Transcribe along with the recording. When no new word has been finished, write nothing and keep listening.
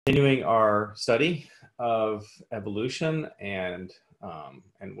Continuing our study of evolution and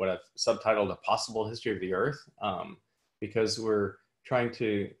what I've subtitled A Possible History of the Earth, because we're trying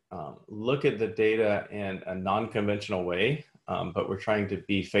to look at the data in a non-conventional way, but we're trying to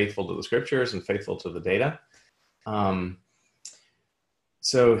be faithful to the scriptures and faithful to the data.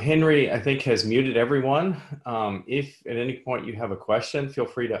 So Henry, I think, has muted everyone. If at any point you have a question, feel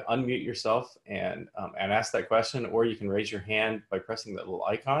free to unmute yourself and ask that question, or you can raise your hand by pressing that little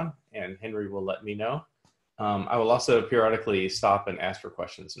icon and Henry will let me know. I will also periodically stop and ask for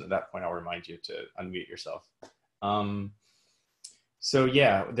questions, and at that point I'll remind you to unmute yourself. So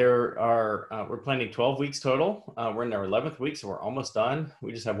yeah, we're planning 12 weeks total. We're in our 11th week, so we're almost done.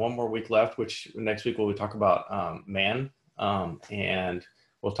 We just have one more week left, which next week we'll talk about man. And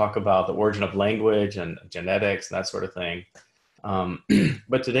we'll talk about the origin of language and genetics and that sort of thing.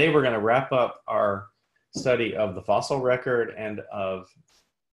 But today we're going to wrap up our study of the fossil record and of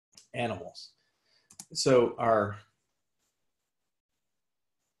animals. So our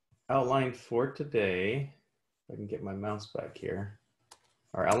outline for today, if I can get my mouse back here.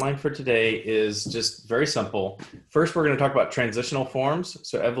 Our outline for today is just very simple. First, we're going to talk about transitional forms.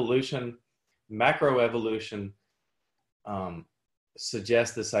 So evolution, macroevolution,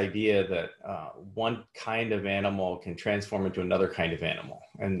 suggests this idea that one kind of animal can transform into another kind of animal,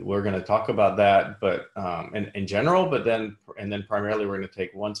 and we're going to talk about that, but in general. But then primarily we're going to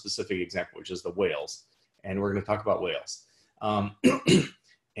take one specific example, which is the whales, and we're going to talk about whales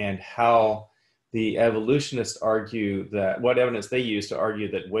and how the evolutionists argue that what evidence they use to argue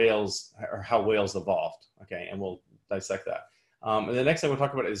that whales, or how whales evolved. Okay, and we'll dissect that. And the next thing we'll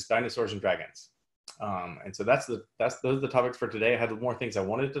talk about is dinosaurs and dragons. And so those are the topics for today. I had more things I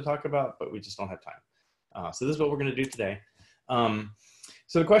wanted to talk about, but we just don't have time. So this is what we're going to do today.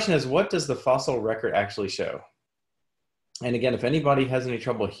 So the question is, what does the fossil record actually show? And again, if anybody has any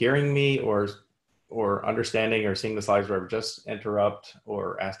trouble hearing me or understanding or seeing the slides, wherever, just interrupt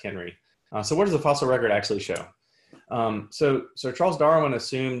or ask Henry. So what does the fossil record actually show? So Charles Darwin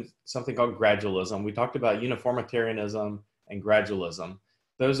assumed something called gradualism. We talked about uniformitarianism and gradualism.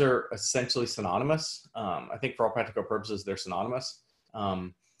 Those are essentially synonymous. I think for all practical purposes, they're synonymous.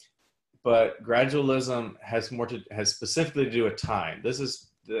 But gradualism has specifically to do with time. This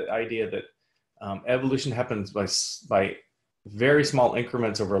is the idea that evolution happens by very small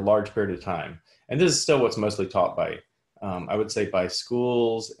increments over a large period of time. And this is still what's mostly taught by, I would say, by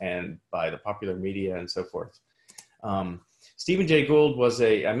schools and by the popular media and so forth. Stephen Jay Gould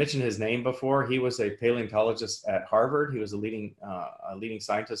I mentioned his name before. He was a paleontologist at Harvard. He was a leading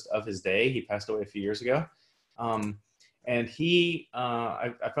scientist of his day. He passed away a few years ago. And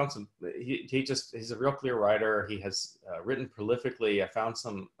I found he's a real clear writer. He has written prolifically. I found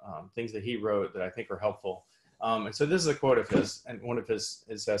some things that he wrote that I think are helpful. And so this is a quote of his, and one of his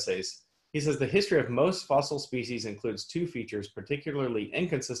essays. He says, "The history of most fossil species includes two features particularly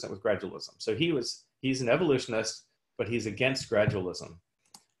inconsistent with gradualism." So he's an evolutionist, but he's against gradualism.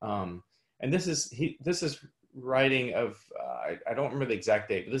 And this is writing of, I don't remember the exact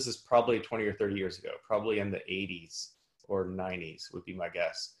date, but this is probably 20 or 30 years ago, probably in the 80s or 90s would be my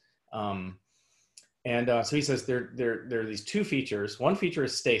guess. So he says there are these two features. One feature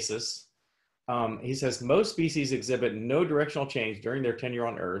is stasis. He says most species exhibit no directional change during their tenure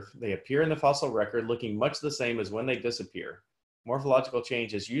on Earth. They appear in the fossil record looking much the same as when they disappear. Morphological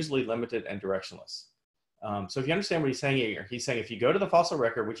change is usually limited and directionless. So if you understand what he's saying here, he's saying if you go to the fossil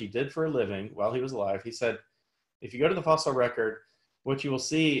record, which he did for a living while he was alive, he said, if you go to the fossil record, what you will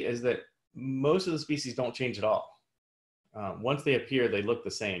see is that most of the species don't change at all. Once they appear, they look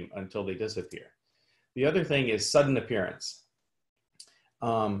the same until they disappear. The other thing is sudden appearance.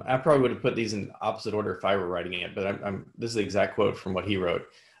 I probably would have put these in opposite order if I were writing it, but this is the exact quote from what he wrote.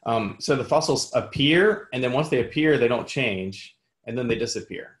 So the fossils appear, and then once they appear, they don't change, and then they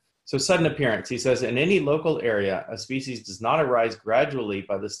disappear. So sudden appearance, he says, in any local area, a species does not arise gradually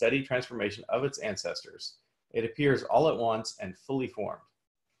by the steady transformation of its ancestors. It appears all at once and fully formed.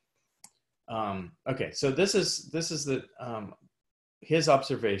 Okay, so this is his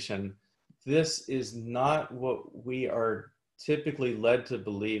observation. This is not what we are typically led to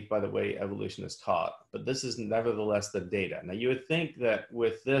believe by the way evolution is taught, but this is nevertheless the data. Now you would think that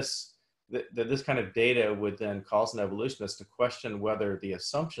with this, that this kind of data would then cause an evolutionist to question whether the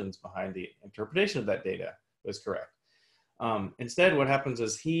assumptions behind the interpretation of that data was correct. Instead, what happens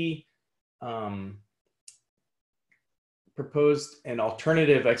is he proposed an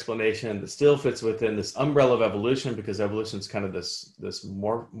alternative explanation that still fits within this umbrella of evolution, because evolution is kind of this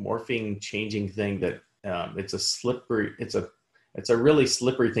morphing, changing thing that it's a really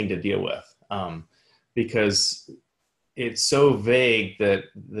slippery thing to deal with, because it's so vague that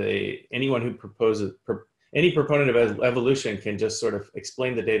anyone who proposes, any proponent of evolution can just sort of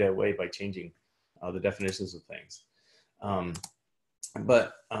explain the data away by changing the definitions of things.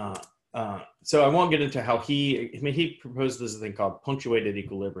 So I won't get into how he proposed this thing called punctuated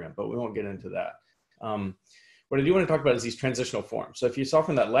equilibrium, but we won't get into that. What I do want to talk about is these transitional forms. So if you saw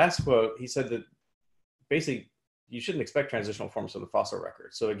from that last quote, he said that basically you shouldn't expect transitional forms from the fossil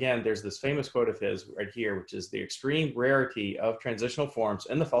record. So again, there's this famous quote of his right here, which is the extreme rarity of transitional forms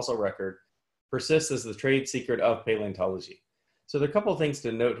in the fossil record persists as the trade secret of paleontology. So there are a couple of things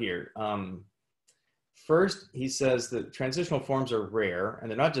to note here. First, he says that transitional forms are rare, and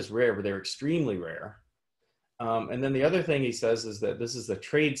they're not just rare, but they're extremely rare. And then the other thing he says is that this is the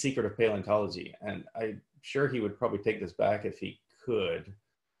trade secret of paleontology. And I'm sure he would probably take this back if he could,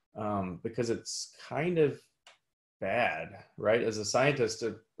 because it's kind of bad, right? As a scientist,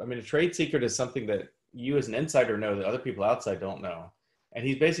 I mean, a trade secret is something that you as an insider know that other people outside don't know. And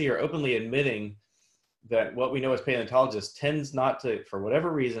he's basically openly admitting that what we know as paleontologists tends not to, for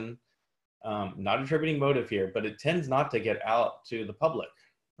whatever reason, not attributing motive here, but it tends not to get out to the public,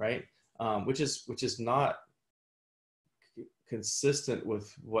 right? Which is not consistent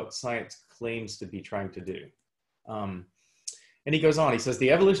with what science claims to be trying to do. And he goes on, he says, the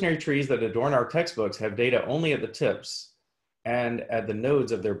evolutionary trees that adorn our textbooks have data only at the tips and at the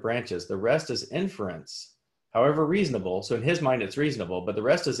nodes of their branches. The rest is inference, however reasonable. So in his mind, it's reasonable, but the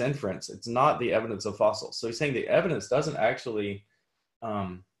rest is inference. It's not the evidence of fossils. So he's saying the evidence doesn't actually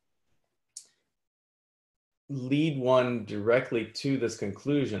lead one directly to this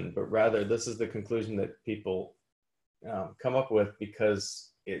conclusion, but rather this is the conclusion that people come up with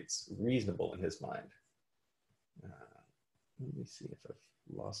because it's reasonable in his mind. Let me see if I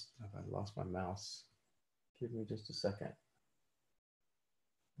lost my mouse. Give me just a second.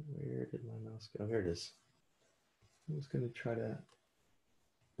 Where did my mouse go? Here it is. I'm just going to try to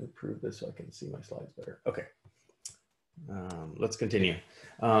improve this so I can see my slides better. Okay. Let's continue.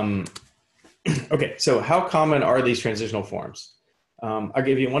 Okay, so how common are these transitional forms? I'll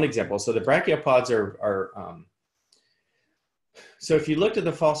give you one example. So the brachiopods are so if you looked at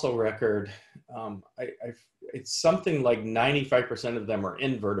the fossil record, it's something like 95% of them are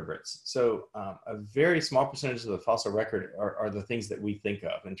invertebrates. So a very small percentage of the fossil record are the things that we think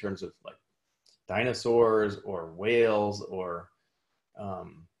of in terms of like dinosaurs or whales or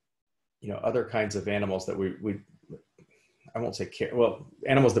other kinds of animals that we I won't say care, well,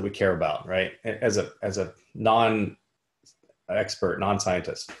 animals that we care about, right? As a non-expert,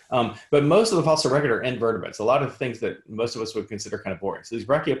 non-scientist. But most of the fossil record are invertebrates. A lot of things that most of us would consider kind of boring. So these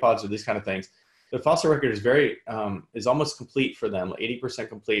brachiopods are these kind of things. The fossil record is almost complete for them, 80%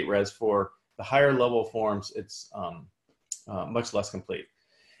 complete, whereas for the higher level forms, it's much less complete.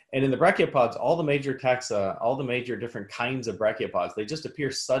 And in the brachiopods, all the major taxa, all the major different kinds of brachiopods, they just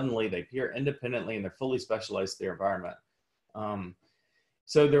appear suddenly, they appear independently, and they're fully specialized to their environment.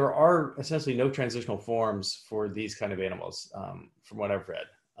 So there are essentially no transitional forms for these kind of animals, from what I've read.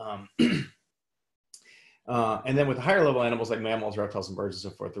 And then with higher level animals like mammals, reptiles, and birds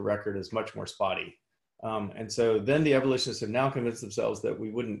and so forth, the record is much more spotty. And so then the evolutionists have now convinced themselves that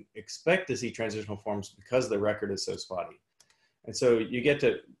we wouldn't expect to see transitional forms because the record is so spotty. And so you get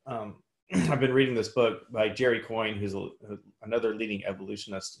to, I've been reading this book by Jerry Coyne, who's another leading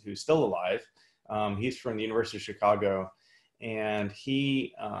evolutionist who's still alive. He's from the University of Chicago. And so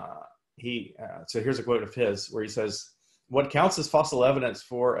here's a quote of his where he says, what counts as fossil evidence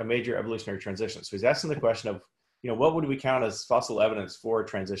for a major evolutionary transition? So he's asking the question of, what would we count as fossil evidence for a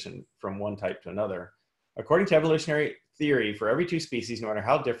transition from one type to another? According to evolutionary theory, for every two species, no matter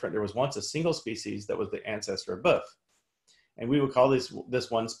how different, there was once a single species that was the ancestor of both. And we would call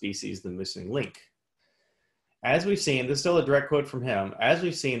this one species the missing link. As we've seen, this is still a direct quote from him, as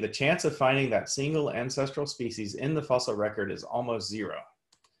we've seen, the chance of finding that single ancestral species in the fossil record is almost zero.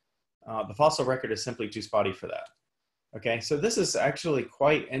 The fossil record is simply too spotty for that. Okay, so this is actually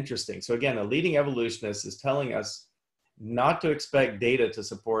quite interesting. So again, a leading evolutionist is telling us not to expect data to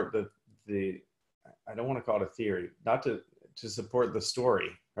support the I don't want to call it a theory, not to support the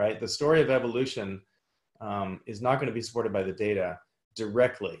story, right? The story of evolution is not going to be supported by the data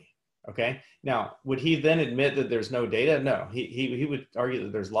directly. Okay. Now, would he then admit that there's no data? No, he would argue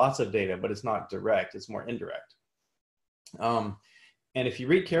that there's lots of data, but it's not direct. It's more indirect. And if you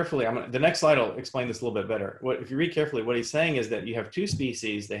read carefully, the next slide will explain this a little bit better. If you read carefully, what he's saying is that you have two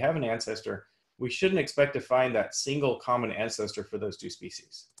species, they have an ancestor. We shouldn't expect to find that single common ancestor for those two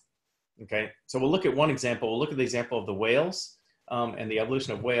species. Okay. So we'll look at one example. We'll look at the example of the whales and the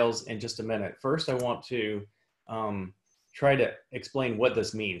evolution of whales in just a minute. First, I want to try to explain what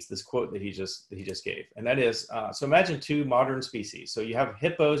this means, this quote that he just gave. And that is, so imagine two modern species. So you have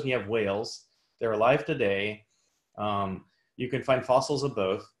hippos and you have whales. They're alive today. You can find fossils of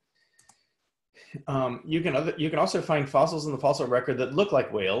both. You can also find fossils in the fossil record that look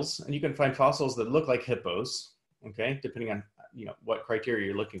like whales, and you can find fossils that look like hippos, okay, depending on what criteria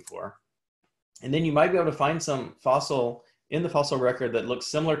you're looking for. And then you might be able to find some fossil in the fossil record that looks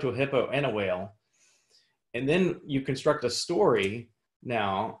similar to a hippo and a whale. And then you construct a story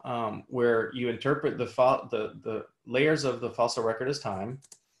now where you interpret the layers of the fossil record as time,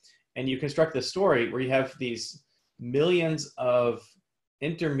 and you construct this story where you have these millions of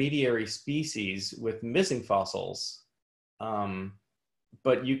intermediary species with missing fossils,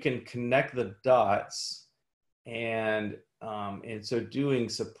 but you can connect the dots, and in so doing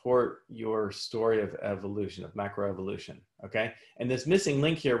support your story of evolution, of macroevolution, okay? And this missing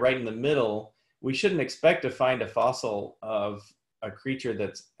link here right in the middle, we shouldn't expect to find a fossil of a creature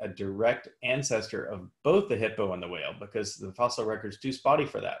that's a direct ancestor of both the hippo and the whale, because the fossil record's too spotty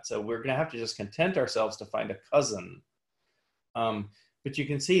for that. So we're gonna have to just content ourselves to find a cousin. But you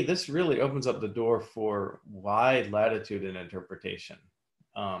can see this really opens up the door for wide latitude in interpretation,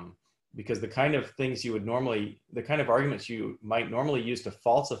 because the kind of things you would normally, the kind of arguments you might normally use to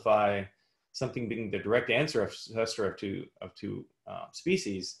falsify something being the direct ancestor of two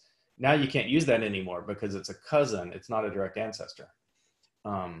species, now you can't use that anymore because it's a cousin, it's not a direct ancestor.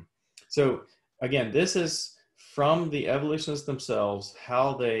 So again, this is from the evolutionists themselves,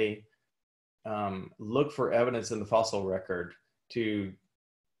 how they look for evidence in the fossil record to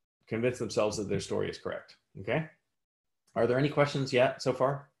convince themselves that their story is correct, okay? Are there any questions yet so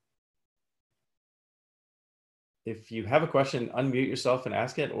far? If you have a question, unmute yourself and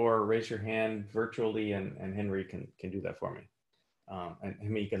ask it, or raise your hand virtually and Henry can do that for me. And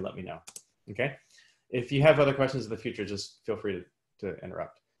Henry, you can let me know, okay? If you have other questions in the future, just feel free to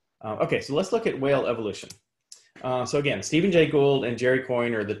interrupt. Okay, so let's look at whale evolution. So again, Stephen Jay Gould and Jerry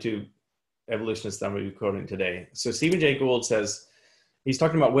Coyne are the two evolutionists that I'm going to be quoting today. So Stephen Jay Gould says, he's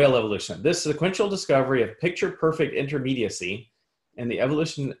talking about whale evolution. This sequential discovery of picture-perfect intermediacy in the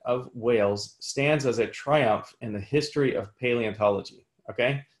evolution of whales stands as a triumph in the history of paleontology.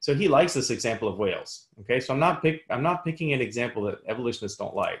 Okay, so he likes this example of whales. Okay, so I'm not picking an example that evolutionists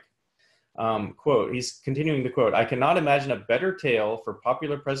don't like. Quote, he's continuing to quote, "I cannot imagine a better tale for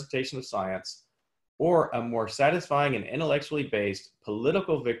popular presentation of science or a more satisfying and intellectually based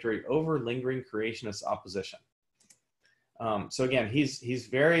political victory over lingering creationist opposition." So again, he's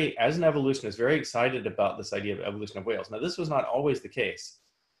very, as an evolutionist, very excited about this idea of evolution of whales. Now, this was not always the case.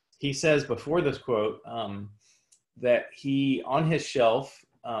 He says before this quote that he, on his shelf,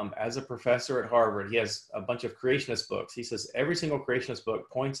 as a professor at Harvard, he has a bunch of creationist books. He says every single creationist book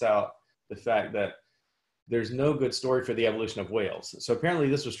points out the fact that there's no good story for the evolution of whales. So apparently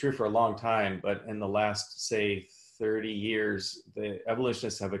this was true for a long time, but in the last, say, 30 years, the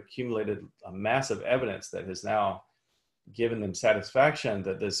evolutionists have accumulated a massive evidence that has now given them satisfaction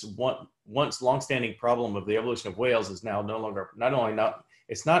that this once longstanding problem of the evolution of whales is now no longer,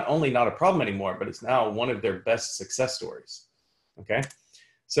 it's not only not a problem anymore, but it's now one of their best success stories. Okay,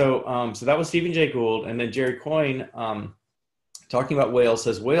 so so that was Stephen Jay Gould, and then Jerry Coyne, talking about whales,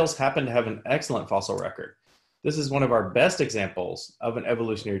 says whales happen to have an excellent fossil record. This is one of our best examples of an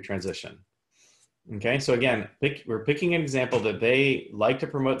evolutionary transition. Okay, so again, we're picking an example that they like to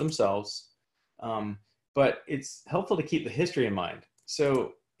promote themselves, but it's helpful to keep the history in mind.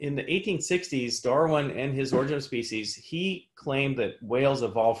 So in the 1860s, Darwin, in his Origin of Species, he claimed that whales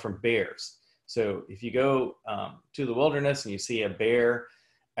evolved from bears. So if you go to the wilderness and you see a bear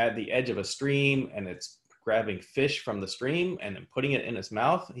at the edge of a stream and it's grabbing fish from the stream and then putting it in its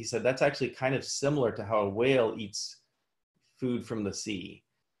mouth, he said that's actually kind of similar to how a whale eats food from the sea.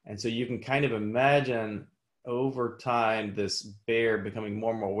 And so you can kind of imagine over time this bear becoming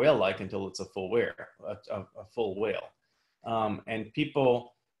more and more whale-like until it's a full whale. And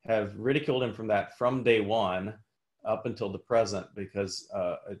people have ridiculed him from that from day one up until the present because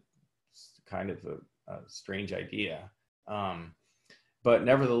it's kind of a strange idea. But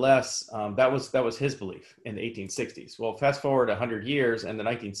nevertheless, that was his belief in the 1860s. Well, fast forward 100 years in the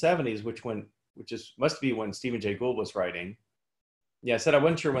 1970s, must be when Stephen Jay Gould was writing. Yeah, I said I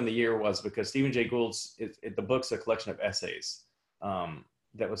wasn't sure when the year was because Stephen Jay Gould's, the book's a collection of essays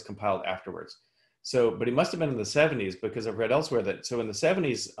that was compiled afterwards. So, but he must have been in the 70s because I've read elsewhere that, so in the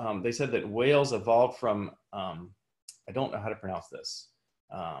 70s, they said that whales evolved from, I don't know how to pronounce this,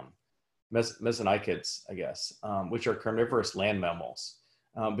 mesonychids, I guess, which are carnivorous land mammals.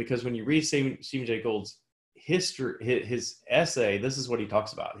 Because when you read Stephen Jay Gould's, history, his essay, this is what he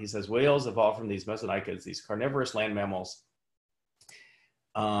talks about. He says, whales evolved from these mesonychids, these carnivorous land mammals.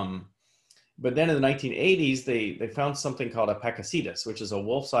 But then in the 1980s, they found something called a Pakicetus, which is a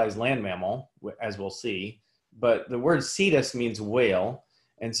wolf-sized land mammal, as we'll see. But the word cetus means whale.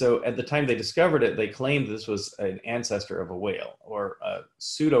 And so at the time they discovered it, they claimed this was an ancestor of a whale, or a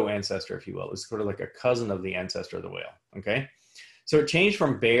pseudo-ancestor, if you will. It's sort of like a cousin of the ancestor of the whale, okay? So it changed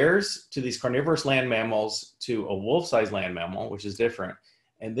from bears to these carnivorous land mammals to a wolf-sized land mammal, which is different.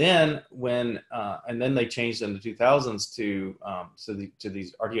 And then then they changed in the 2000s to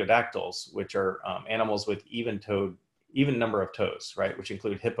these artiodactyls, which are animals with even number of toes, right? Which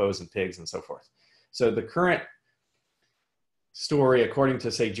include hippos and pigs and so forth. So the current story, according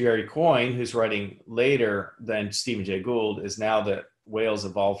to, say, Jerry Coyne, who's writing later than Stephen Jay Gould, is now that whales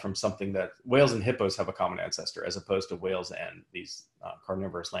evolved from something that whales and hippos have a common ancestor, as opposed to whales and these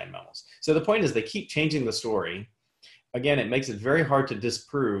carnivorous land mammals. So the point is they keep changing the story. Again, it makes it very hard to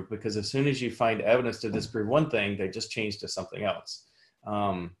disprove, because as soon as you find evidence to disprove one thing, they just change to something else.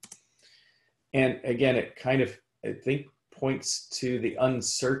 And again, it kind of, I think, points to the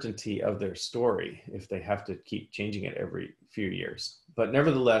uncertainty of their story if they have to keep changing it every few years. But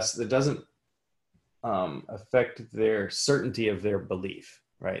nevertheless, it doesn't affect their certainty of their belief,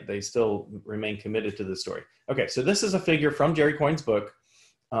 right? They still remain committed to the story. Okay, so this is a figure from Jerry Coyne's book.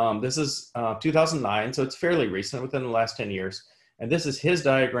 This is 2009, so it's fairly recent, within the last 10 years. And this is his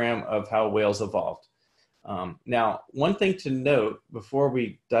diagram of how whales evolved. Now, one thing to note before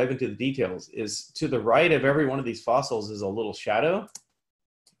we dive into the details is, to the right of every one of these fossils is a little shadow.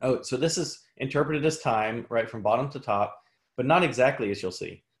 Oh, so this is interpreted as time, right, from bottom to top, but not exactly, as you'll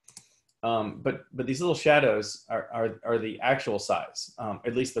see. But these little shadows are the actual size,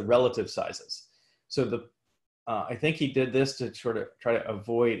 at least the relative sizes. So I think he did this to sort of try to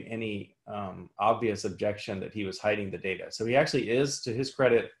avoid any obvious objection that he was hiding the data. So he actually is, to his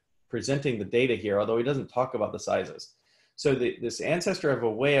credit, presenting the data here, although he doesn't talk about the sizes. So this ancestor of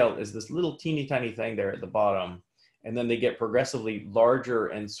a whale is this little teeny tiny thing there at the bottom, and then they get progressively larger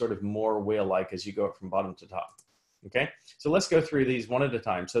and sort of more whale-like as you go from bottom to top. Okay, so let's go through these one at a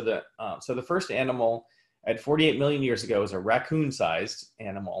time. So the first animal at 48 million years ago is a raccoon-sized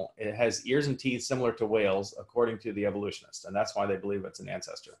animal. It has ears and teeth similar to whales, according to the evolutionists, and that's why they believe it's an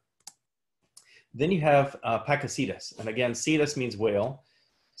ancestor. Then you have Pakicetus, and again, cetus means whale.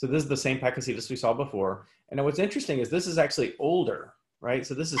 So this is the same Pakicetus we saw before. And what's interesting is this is actually older, right?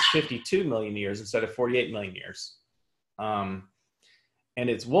 So this is 52 million years instead of 48 million years. And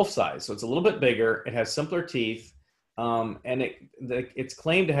it's wolf-sized, so it's a little bit bigger. It has simpler teeth. And it's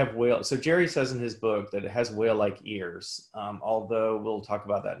claimed to have whale. So Jerry says in his book that it has whale-like ears, although we'll talk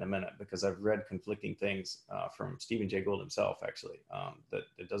about that in a minute, because I've read conflicting things from Stephen Jay Gould himself, actually, that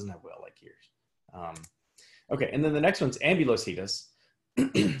it doesn't have whale-like ears. Okay, and then the next one's Ambulocetus.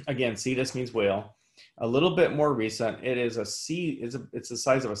 Again, cetus means whale. A little bit more recent. It is it's the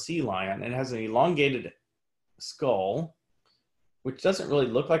size of a sea lion, and it has an elongated skull, which doesn't really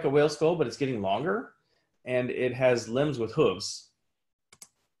look like a whale skull, but it's getting longer. And it has limbs with hooves.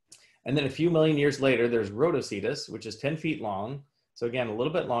 And then a few million years later, there's Rhodocetus, which is 10 feet long. So again, a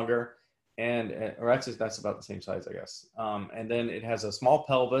little bit longer, or actually that's about the same size, I guess. And then it has a small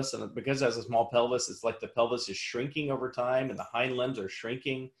pelvis, and because it has a small pelvis, it's like the pelvis is shrinking over time, and the hind limbs are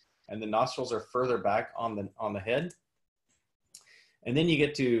shrinking, and the nostrils are further back on the head. And then you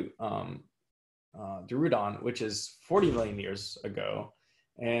get to Dorudon, which is 40 million years ago.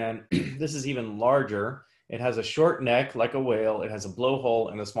 And this is even larger. It has a short neck like a whale. It has a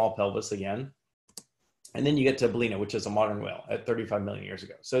blowhole and a small pelvis again. And then you get to Ballina, which is a modern whale at 35 million years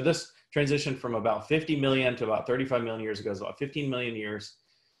ago. So this transition from about 50 million to about 35 million years ago is about 15 million years,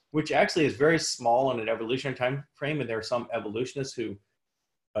 which actually is very small in an evolutionary time frame. And there are some evolutionists who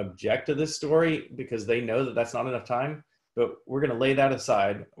object to this story because they know that that's not enough time. But we're going to lay that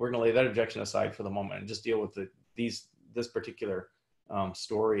aside. We're going to lay that objection aside for the moment and just deal with this particular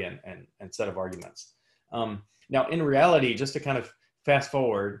story and set of arguments. Now, in reality, just to kind of fast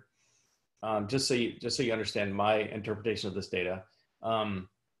forward, just so you understand my interpretation of this data, and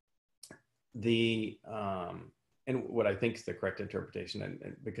what I think is the correct interpretation,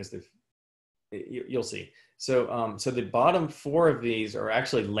 and because you'll see. So the bottom four of these are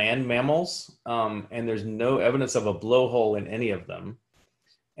actually land mammals, and there's no evidence of a blowhole in any of them.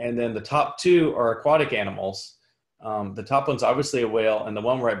 And then the top two are aquatic animals. The top one's obviously a whale, and the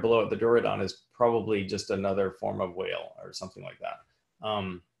one right below it, the Dorudon, is probably just another form of whale or something like that.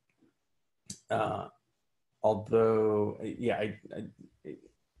 Although, yeah,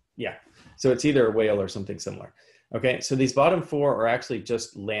 so it's either a whale or something similar. Okay, so these bottom four are actually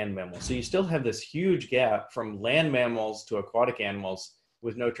just land mammals. So you still have this huge gap from land mammals to aquatic animals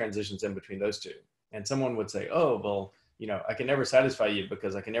with no transitions in between those two. And someone would say, oh, well, I can never satisfy you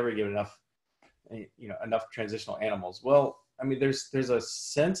because I can never get enough, enough transitional animals. Well, I mean, there's a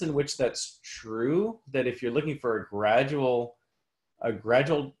sense in which that's true, that if you're looking for a gradual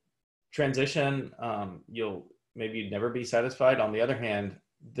transition, you'd never be satisfied. On the other hand,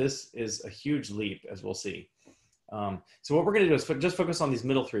 this is a huge leap, as we'll see. So what we're going to do is just focus on these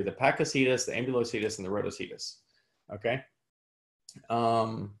middle three: the Pakicetus, the Ambulocetus, and the Rhodocetus. Okay.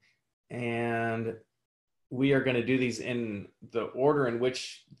 And we are going to do these in the order in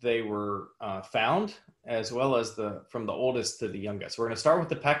which they were found, as well as from the oldest to the youngest. We're going to start with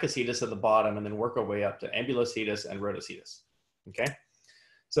the Pakicetus at the bottom and then work our way up to Ambulocetus and Rhodocetus. Okay.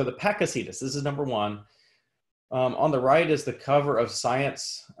 So the Pakicetus, this is number one. On the right is the cover of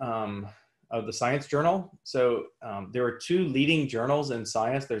Science, of the Science Journal. So there are two leading journals in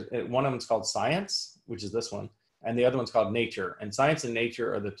science. One of them is called Science, which is this one, and the other one's called Nature. And Science and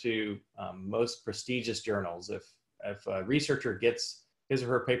Nature are the two most prestigious journals. If a researcher gets his or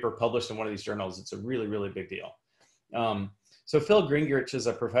her paper published in one of these journals, it's a really, really big deal. So Phil Gingrich is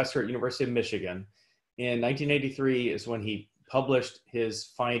a professor at University of Michigan. In 1983 is when he published his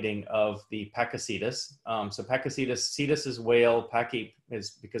finding of the Pakicetus. So Pakicetus, cetus is whale, Paki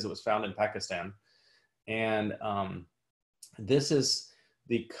is because it was found in Pakistan. And this is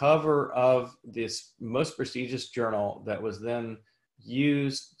the cover of this most prestigious journal that was then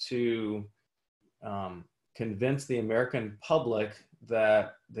used to convince the American public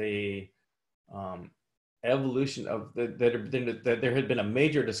that the evolution of that there had been a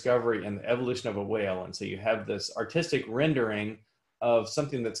major discovery in the evolution of a whale. And so you have this artistic rendering of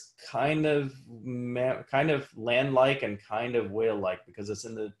something that's kind of land-like and kind of whale-like, because it's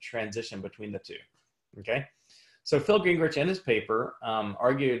in the transition between the two. Okay, so Phil Gingrich in his paper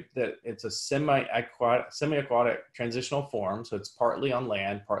argued that it's a semi-aquatic transitional form, so it's partly on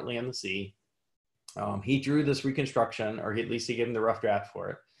land, partly in the sea. He drew this reconstruction, or at least he gave him the rough draft for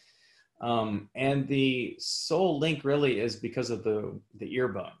it. And the sole link really is because of the ear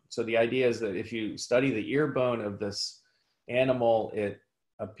bone. So the idea is that if you study the ear bone of this animal, it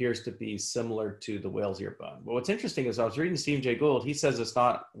appears to be similar to the whale's ear bone. But what's interesting is I was reading Stephen Jay Gould, he says it's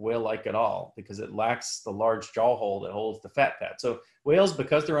not whale-like at all because it lacks the large jaw hole that holds the fat pad. So whales,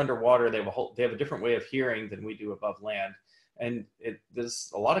 because they're underwater, they have a different way of hearing than we do above land. And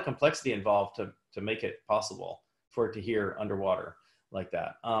there's a lot of complexity involved to make it possible for it to hear underwater like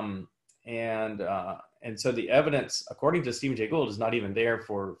that. And so the evidence, according to Stephen Jay Gould, is not even there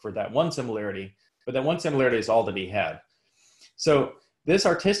for that one similarity, but that one similarity is all that he had. So this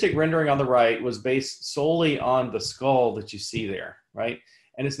artistic rendering on the right was based solely on the skull that you see there, right?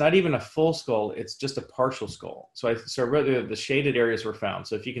 And it's not even a full skull, it's just a partial skull. So really the shaded areas were found.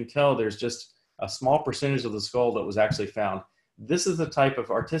 So if you can tell, there's just a small percentage of the skull that was actually found. This is the type of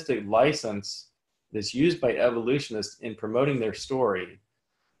artistic license that's used by evolutionists in promoting their story.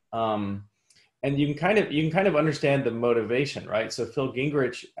 And you can kind of understand the motivation, right? So Phil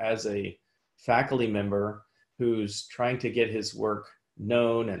Gingrich, as a faculty member who's trying to get his work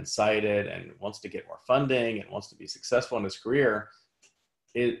known and cited and wants to get more funding and wants to be successful in his career,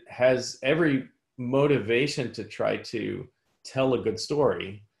 it has every motivation to try to tell a good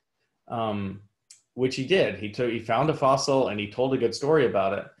story, which he did. He found a fossil and he told a good story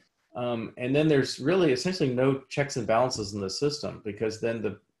about it. And then there's really essentially no checks and balances in the system, because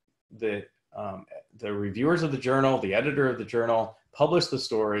then the reviewers of the journal, the editor of the journal, publish the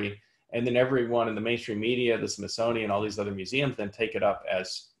story, and then everyone in the mainstream media, the Smithsonian, all these other museums then take it up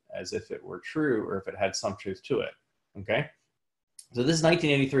as if it were true or if it had some truth to it. Okay, so this is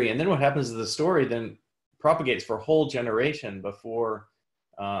 1983, and then what happens is the story then propagates for a whole generation before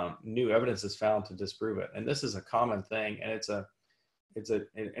new evidence is found to disprove it. And this is a common thing, and it's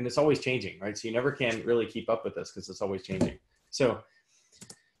always changing, right? So you never can really keep up with this because it's always changing. So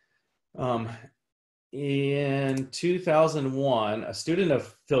in 2001, a student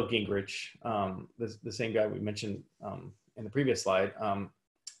of Phil Gingrich, the same guy we mentioned in the previous slide,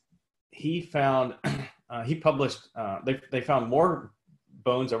 he published, they found more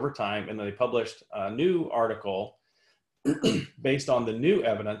bones over time, and then they published a new article based on the new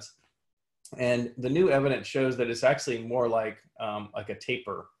evidence. And the new evidence shows that it's actually more like a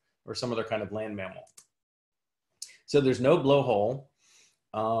tapir or some other kind of land mammal. So there's no blowhole.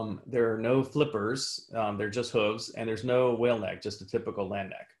 There are no flippers, they're just hooves, and there's no whale neck, just a typical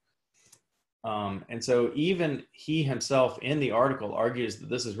land neck. And so even he himself in the article argues that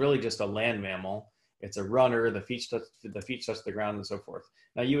this is really just a land mammal, it's a runner, the feet touch the ground, and so forth.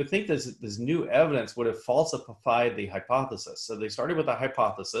 Now, you would think this new evidence would have falsified the hypothesis. So they started with a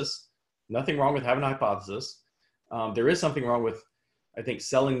hypothesis. Nothing wrong with having a hypothesis. There is something wrong with, I think,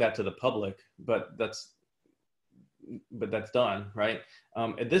 selling that to the public, but that's done, right?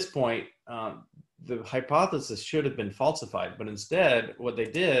 At this point, the hypothesis should have been falsified, but instead what they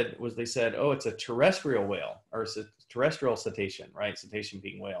did was they said, oh, it's a terrestrial whale, or it's a terrestrial cetacean, right? Cetacean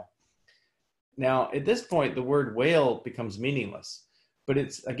being whale. Now, at this point, the word whale becomes meaningless, but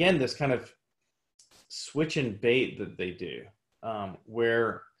it's, again, this kind of switch and bait that they do,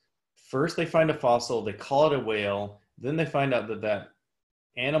 where first they find a fossil, they call it a whale, then they find out that that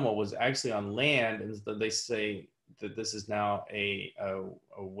animal was actually on land, and they say that this is now a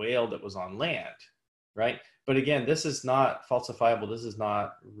whale that was on land, right? But again, this is not falsifiable. This is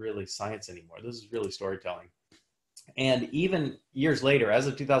not really science anymore. This is really storytelling. And even years later, as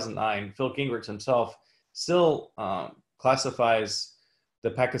of 2009, Phil Gingrich himself still classifies the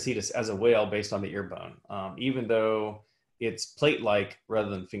Pakicetus as a whale based on the ear bone, even though it's plate-like rather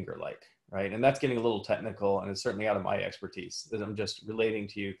than finger-like, right? And that's getting a little technical, and it's certainly out of my expertise. I'm just relating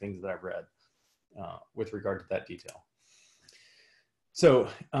to you things that I've read with regard to that detail. So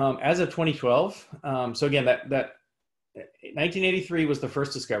as of 2012, so again, that 1983 was the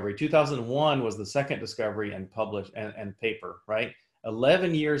first discovery. 2001 was the second discovery and published and paper, right?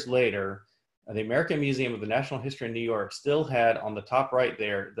 11 years later, the American Museum of the Natural History in New York still had on the top right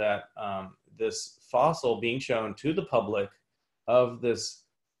there that this fossil being shown to the public of this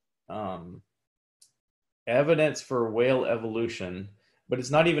evidence for whale evolution, but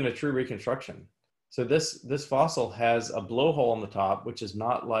it's not even a true reconstruction. So this fossil has a blowhole on the top, which is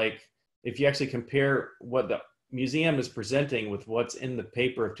not like, if you actually compare what the museum is presenting with what's in the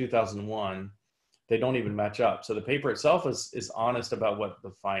paper of 2001, they don't even match up. So the paper itself is honest about what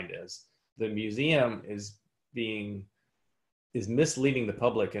the find is. The museum is misleading the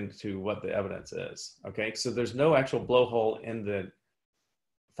public into what the evidence is. Okay, so there's no actual blowhole in the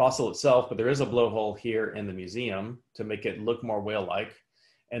fossil itself, but there is a blowhole here in the museum to make it look more whale-like.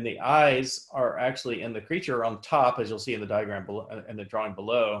 And the eyes are actually in the creature on top, as you'll see in the diagram below, in the drawing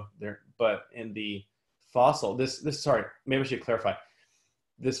below there. But in the fossil, sorry, maybe I should clarify.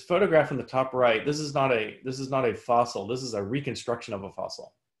 This photograph in the top right, this is not a fossil. This is a reconstruction of a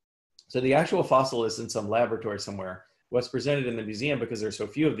fossil. So the actual fossil is in some laboratory somewhere. What's presented in the museum, because there's so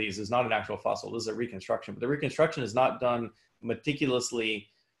few of these, is not an actual fossil. This is a reconstruction. But the reconstruction is not done meticulously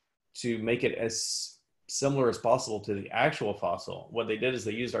to make it as similar as possible to the actual fossil. What they did is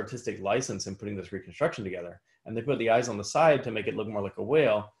they used artistic license in putting this reconstruction together, and they put the eyes on the side to make it look more like a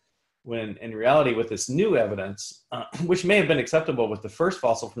whale, when in reality, with this new evidence, which may have been acceptable with the first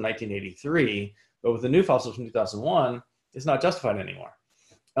fossil from 1983, but with the new fossil from 2001, it's not justified anymore.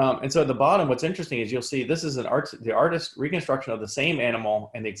 And so at the bottom, what's interesting is you'll see this is the artist reconstruction of the same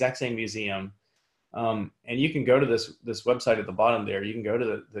animal in the exact same museum. And you can go to this website at the bottom there. You can go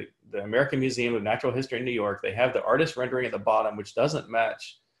to the American Museum of Natural History in New York. They have the artist rendering at the bottom, which doesn't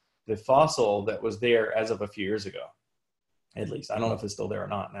match the fossil that was there as of a few years ago, at least. I don't know if it's still there or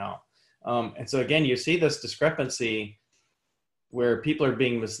not now. And so again, you see this discrepancy where people are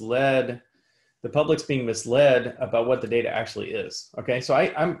being misled, the public's being misled about what the data actually is. Okay, so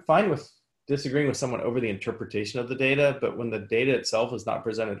I'm fine with disagreeing with someone over the interpretation of the data, but when the data itself is not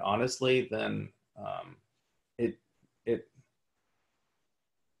presented honestly, then it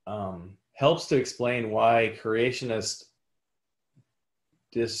helps to explain why creationists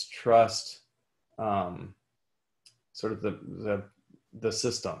distrust sort of the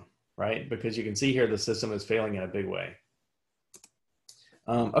system, right? Because you can see here the system is failing in a big way.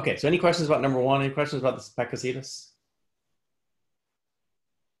 Okay, so any questions about number one? Any questions about the Pakicetus?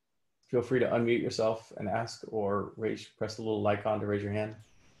 Feel free to unmute yourself and ask, or press the little icon to raise your hand.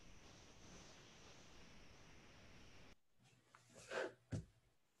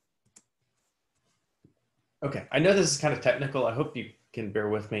 Okay, I know this is kind of technical. I hope you can bear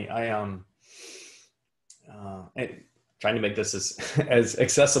with me. I am trying to make this as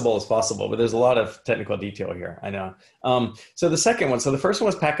accessible as possible, but there's a lot of technical detail here, I know. So the second one, so the first one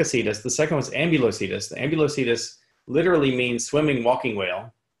was Pakicetus, the second was Ambulocetus. The Ambulocetus literally means swimming walking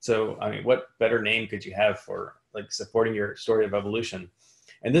whale. So, I mean, what better name could you have for like supporting your story of evolution?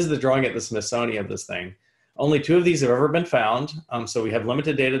 And this is the drawing at the Smithsonian of this thing. Only 2 of these have ever been found, so we have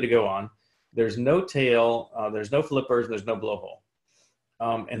limited data to go on. There's no tail, there's no flippers, and there's no blowhole.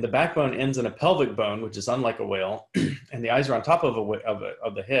 And the backbone ends in a pelvic bone, which is unlike a whale, and the eyes are on top of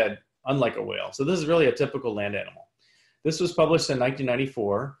the head, unlike a whale. So this is really a typical land animal. This was published in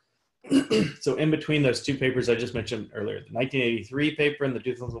 1994. So in between those 2 papers I just mentioned earlier, the 1983 paper and the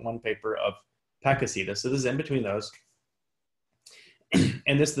 2001 paper of Pakicetus. So this is in between those.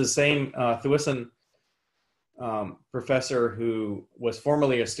 And this is the same Thuwysson professor who was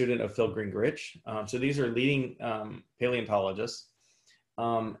formerly a student of Phil Gingrich. So these are leading paleontologists.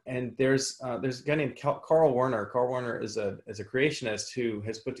 And there's a guy named Carl Werner. Carl Werner is a creationist who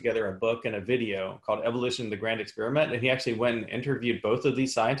has put together a book and a video called Evolution, the Grand Experiment. And he actually went and interviewed both of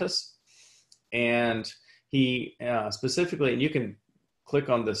these scientists. And he specifically, and you can click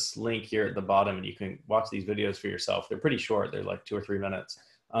on this link here at the bottom and you can watch these videos for yourself. They're pretty short. They're like 2 or 3 minutes.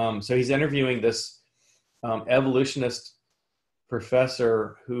 So he's interviewing this evolutionist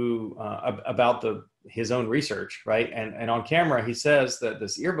professor who about his own research, right? And on camera, he says that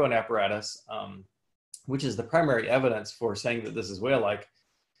this earbone apparatus, which is the primary evidence for saying that this is whale-like,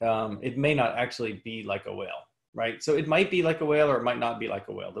 it may not actually be like a whale, right? So it might be like a whale or it might not be like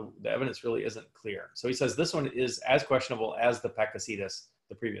a whale. The evidence really isn't clear. So he says this one is as questionable as the Pakicetus,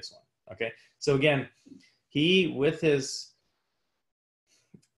 the previous one, okay? So again, he, with his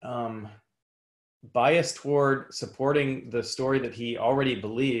bias toward supporting the story that he already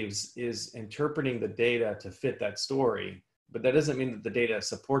believes, is interpreting the data to fit that story, but that doesn't mean that the data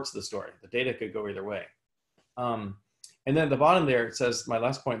supports the story. The data could go either way. And then at the bottom there, it says, my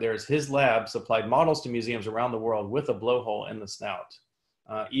last point there is, his lab supplied models to museums around the world with a blowhole in the snout,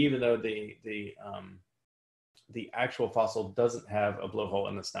 even though the actual fossil doesn't have a blowhole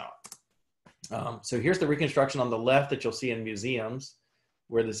in the snout. So here's the reconstruction on the left that you'll see in museums,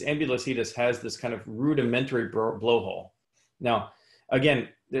 where this Ambulocetus has this kind of rudimentary blowhole. Now, again,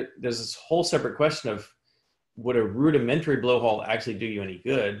 there's this whole separate question of, would a rudimentary blowhole actually do you any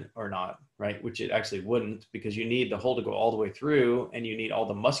good or not, right? Which it actually wouldn't, because you need the hole to go all the way through, and you need all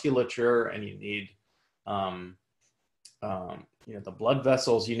the musculature, and you need the blood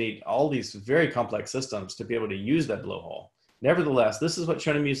vessels. You need all these very complex systems to be able to use that blowhole. Nevertheless, this is what's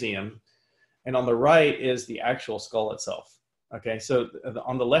shown in a museum, and on the right is the actual skull itself. Okay, so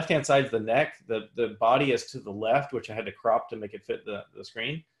on the left-hand side of the neck, the body is to the left, which I had to crop to make it fit the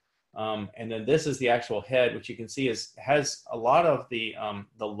screen. And then this is the actual head, which you can see has a lot of the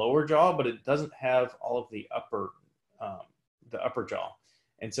lower jaw, but it doesn't have all of the upper jaw.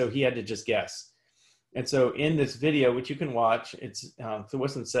 And so he had to just guess. And so in this video, which you can watch, it's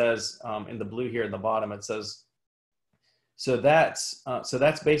Thuwysson says in the blue here at the bottom, it says, so that's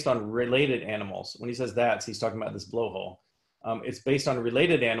based on related animals. When he says that, he's talking about this blowhole. It's based on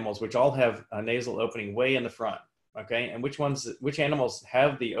related animals, which all have a nasal opening way in the front. Okay, and which animals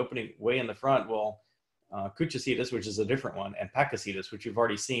have the opening way in the front? Well, Cuchacetus, which is a different one, and Pakicetus, which you've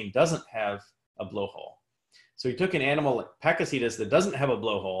already seen, doesn't have a blowhole. So he took an animal, Pakicetus, that doesn't have a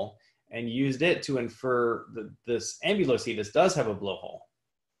blowhole, and used it to infer that this Ambulocetus does have a blowhole.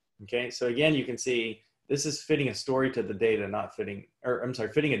 Okay, so again, you can see this is fitting a story to the data, not fitting, or I'm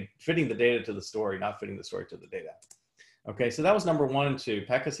sorry, fitting the data to the story, not fitting the story to the data. Okay, so that was number 1 and 2,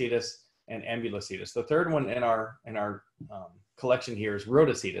 Pakicetus and Ambulocetus. The third one in our collection here is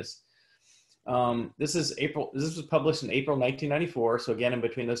Rhodocetus. This was published in April 1994. So again, in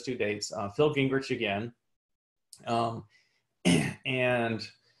between those two dates, Phil Gingrich again.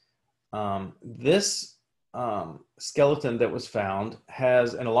 This skeleton that was found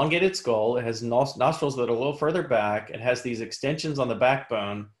has an elongated skull. It has nostrils that are a little further back. It has these extensions on the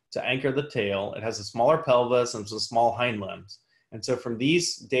backbone to anchor the tail. It has a smaller pelvis and some small hind limbs. And so from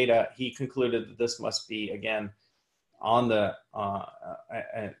these data, he concluded that this must be, again, on the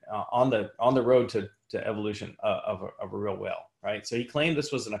road to evolution of a real whale, right? So he claimed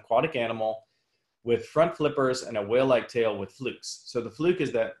this was an aquatic animal with front flippers and a whale-like tail with flukes. So the fluke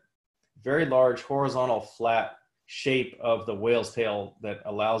is that very large horizontal flat shape of the whale's tail that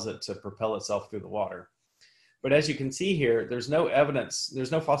allows it to propel itself through the water. But as you can see here, there's no evidence,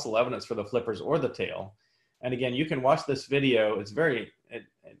 there's no fossil evidence for the flippers or the tail. And again, you can watch this video. It's very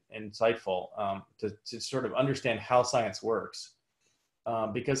insightful to sort of understand how science works,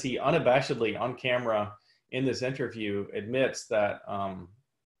 because he unabashedly on camera in this interview admits that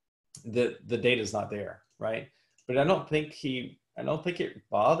the data is not there, right? But I don't think it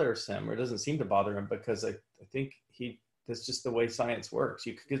bothers him, or doesn't seem to bother him, because I think that's just the way science works.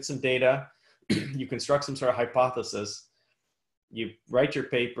 You could get some data, you construct some sort of hypothesis, you write your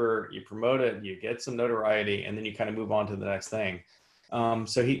paper, you promote it, you get some notoriety, and then you kind of move on to the next thing.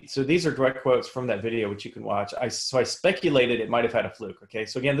 So these are direct quotes from that video, which you can watch. So I speculated it might have had a fluke. Okay,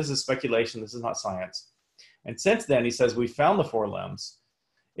 so again, this is speculation. This is not science. And since then, he says, we found the forelimbs.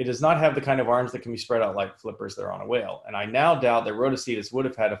 It does not have the kind of arms that can be spread out like flippers that are on a whale. And I now doubt that Rhodocetus would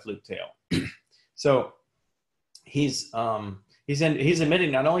have had a fluke tail. So he's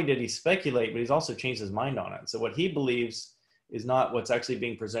admitting not only did he speculate, but he's also changed his mind on it. So what he believes is not what's actually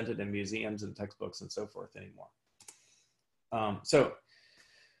being presented in museums and textbooks and so forth anymore.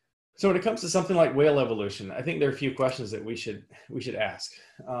 So when it comes to something like whale evolution, I think there are a few questions that we should ask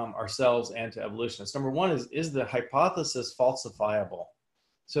ourselves and to evolutionists. Number one is the hypothesis falsifiable?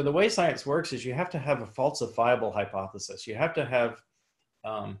 So the way science works is you have to have a falsifiable hypothesis. You have to have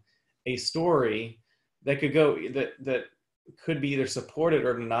a story that could be either supported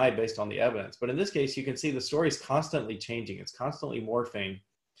or denied based on the evidence. But in this case, you can see the story is constantly changing. It's constantly morphing.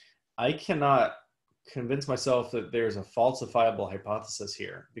 I cannot convince myself that there's a falsifiable hypothesis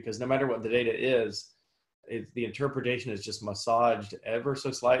here, because no matter what the data is, the interpretation is just massaged ever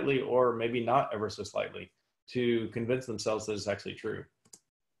so slightly, or maybe not ever so slightly, to convince themselves that it's actually true.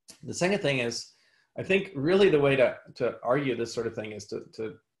 The second thing is, I think really the way to argue this sort of thing is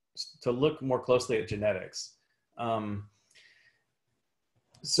to look more closely at genetics.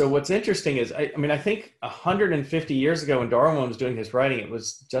 So what's interesting is, I mean, I think 150 years ago when Darwin was doing his writing, it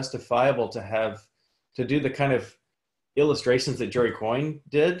was justifiable to do the kind of illustrations that Jerry Coyne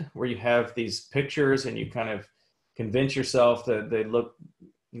did, where you have these pictures and you kind of convince yourself that they look,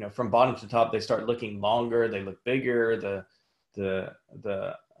 from bottom to top, they start looking longer, they look bigger, the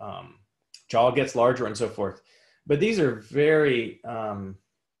jaw gets larger and so forth. But these are very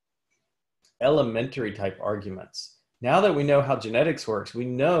elementary type arguments. Now that we know how genetics works, we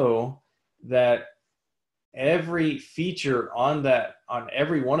know that every feature on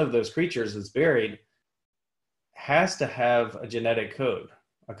every one of those creatures that's buried has to have a genetic code,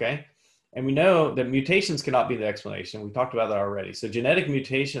 okay? And we know that mutations cannot be the explanation. We talked about that already. So genetic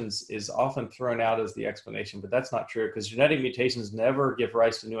mutations is often thrown out as the explanation, but that's not true, because genetic mutations never give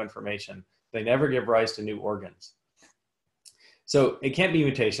rise to new information. They never give rise to new organs. So it can't be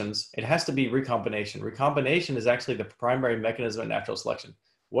mutations. It has to be recombination. Recombination is actually the primary mechanism of natural selection.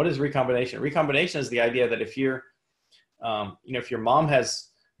 What is recombination? Recombination is the idea that if your mom has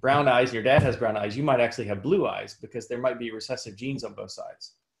brown eyes and your dad has brown eyes, you might actually have blue eyes because there might be recessive genes on both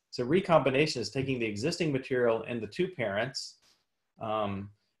sides. So recombination is taking the existing material in the two parents,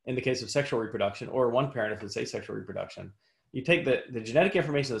 in the case of sexual reproduction, or one parent if it's asexual reproduction. You take the genetic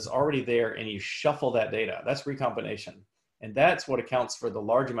information that's already there and you shuffle that data. That's recombination. And that's what accounts for the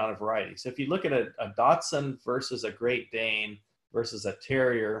large amount of variety. So if you look at a Dachshund versus a Great Dane versus a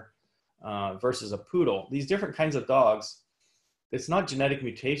Terrier versus a Poodle, these different kinds of dogs, it's not genetic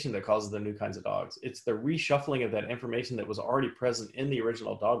mutation that causes the new kinds of dogs. It's the reshuffling of that information that was already present in the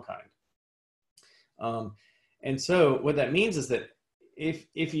original dog kind. And so what that means is that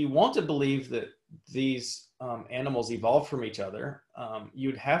if you want to believe that these animals evolved from each other,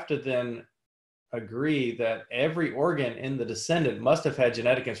 you'd have to then agree that every organ in the descendant must have had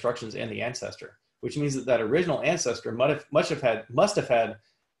genetic instructions in the ancestor, which means that original ancestor must have had,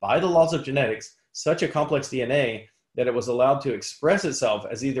 by the laws of genetics, such a complex DNA that it was allowed to express itself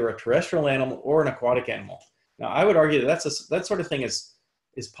as either a terrestrial animal or an aquatic animal. Now, I would argue that that sort of thing is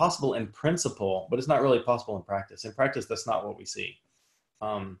possible in principle, but it's not really possible in practice. In practice, that's not what we see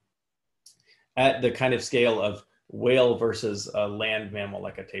at the kind of scale of whale versus a land mammal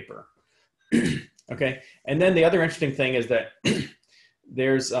like a tapir. Okay, and then the other interesting thing is that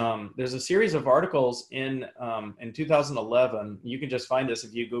there's a series of articles in 2011. You can just find this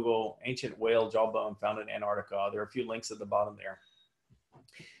if you Google ancient whale jawbone found in Antarctica. There are a few links at the bottom there.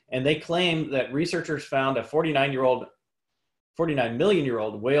 And they claim that researchers found a 49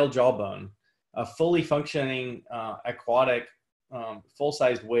 million-year-old whale jawbone, a fully functioning aquatic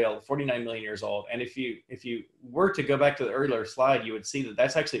full-sized whale, 49 million years old. And if you were to go back to the earlier slide, you would see that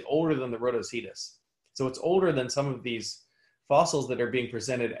that's actually older than the Rhodocedus. So it's older than some of these fossils that are being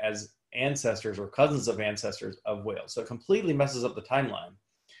presented as ancestors or cousins of ancestors of whales. So it completely messes up the timeline.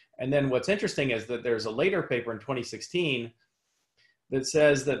 And then what's interesting is that there's a later paper in 2016 that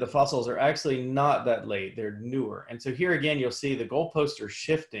says that the fossils are actually not that late, they're newer. And so here again, you'll see the goalposts are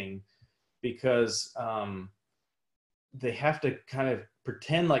shifting because they have to kind of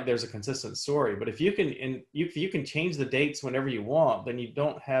pretend like there's a consistent story. But if you can change the dates whenever you want, then you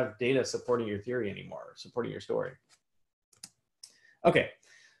don't have data supporting your theory anymore, supporting your story. Okay,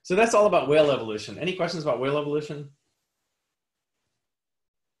 so that's all about whale evolution. Any questions about whale evolution?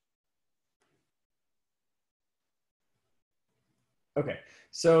 Okay,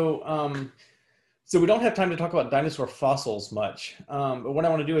 so we don't have time to talk about dinosaur fossils much, but what I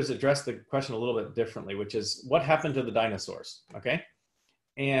want to do is address the question a little bit differently, which is what happened to the dinosaurs, okay?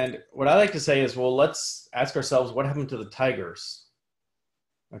 And what I like to say is, well, let's ask ourselves what happened to the tigers,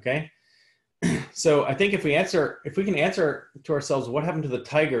 okay? So I think if we can answer to ourselves what happened to the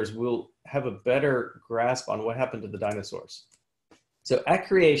tigers, we'll have a better grasp on what happened to the dinosaurs. So at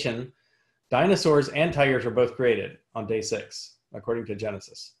creation, Dinosaurs and tigers were both created on day 6, according to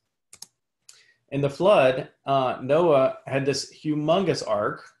Genesis. In the flood, Noah had this humongous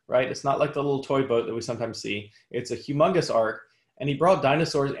ark, right? It's not like the little toy boat that we sometimes see. It's a humongous ark, and he brought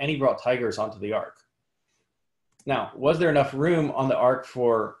dinosaurs and he brought tigers onto the ark. Now, was there enough room on the ark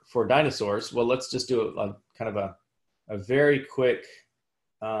for dinosaurs? Well, let's just do a kind of a very quick,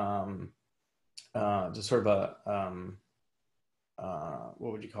 just sort of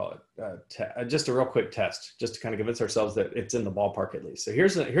what would you call it? Just a real quick test, just to kind of convince ourselves that it's in the ballpark at least. So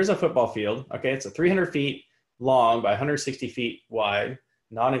here's a football field. Okay, it's a 300 feet long by 160 feet wide,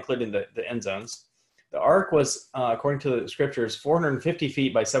 not including the end zones. The ark was, according to the scriptures, 450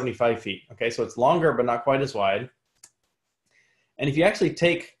 feet by 75 feet. Okay, so it's longer, but not quite as wide. And if you actually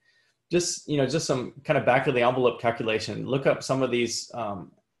take just some kind of back of the envelope calculation, look up some of these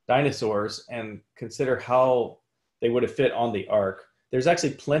dinosaurs and consider how they would have fit on the ark. There's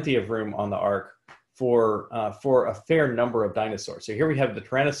actually plenty of room on the ark for a fair number of dinosaurs. So here we have the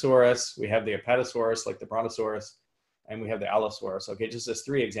Tyrannosaurus, we have the Apatosaurus, like the Brontosaurus, and we have the Allosaurus. Okay, just as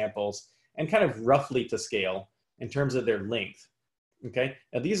 3 examples, and kind of roughly to scale in terms of their length. Okay,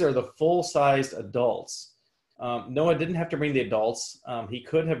 now these are the full-sized adults. Noah didn't have to bring the adults. He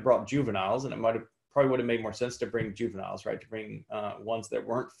could have brought juveniles, and it probably would have made more sense to bring juveniles, right? To bring ones that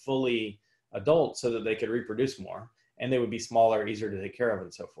weren't fully adult so that they could reproduce more, and they would be smaller, easier to take care of,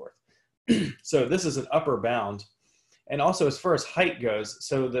 and so forth. So this is an upper bound. And also as far as height goes,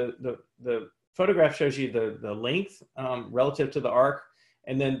 so the photograph shows you the length relative to the ark,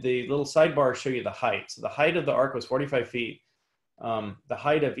 and then the little sidebars show you the height. So the height of the ark was 45 feet. The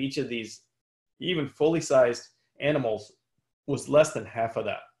height of each of these, even fully sized animals, was less than half of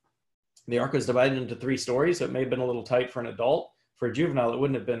that. The ark was divided into 3 stories, so it may have been a little tight for an adult. For a juvenile, it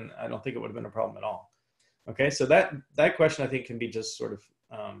wouldn't have been, I don't think it would have been a problem at all. Okay, so that question I think can be just sort of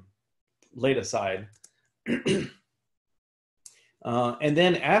laid aside. And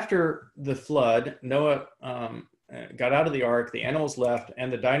then after the flood, Noah got out of the ark, the animals left,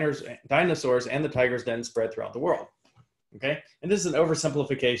 and the dinosaurs and the tigers then spread throughout the world. Okay, and this is an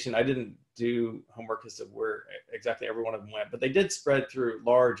oversimplification. I didn't do homework as to where exactly every one of them went, but they did spread through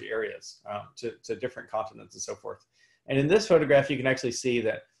large areas to different continents and so forth. And in this photograph, you can actually see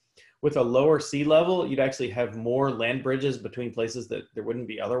that with a lower sea level, you'd actually have more land bridges between places that there wouldn't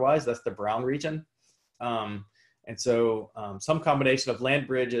be otherwise. That's the brown region. And so some combination of land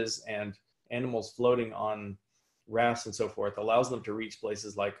bridges and animals floating on rafts and so forth allows them to reach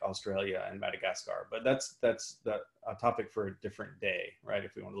places like Australia and Madagascar. But that's a topic for a different day, right?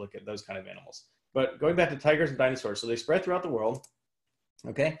 If we want to look at those kind of animals. But going back to tigers and dinosaurs, so they spread throughout the world,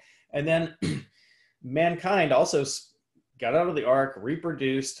 okay? And then mankind also got out of the ark,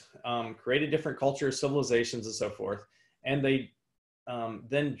 reproduced, created different cultures, civilizations, and so forth. And they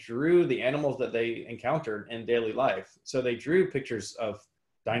then drew the animals that they encountered in daily life. So they drew pictures of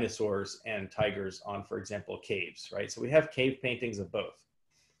dinosaurs and tigers on, for example, caves, right? So we have cave paintings of both.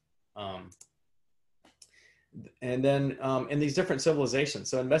 And then in these different civilizations,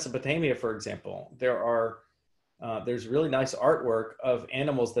 so in Mesopotamia, for example, there's really nice artwork of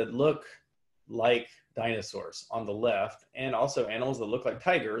animals that look like dinosaurs on the left, and also animals that look like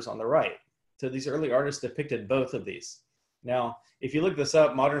tigers on the right. So these early artists depicted both of these. Now, if you look this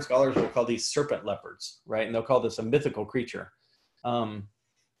up, modern scholars will call these serpent leopards, right? And they'll call this a mythical creature.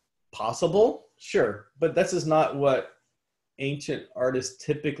 Possible? Sure. But this is not what ancient artists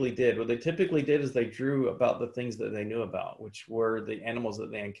typically did. What they typically did is they drew about the things that they knew about, which were the animals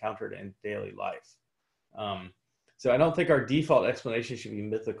that they encountered in daily life. So I don't think our default explanation should be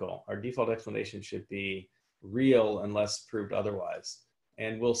mythical. Our default explanation should be real unless proved otherwise.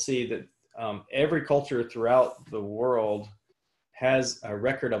 And we'll see that every culture throughout the world has a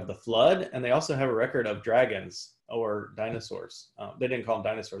record of the flood, and they also have a record of dragons or dinosaurs. They didn't call them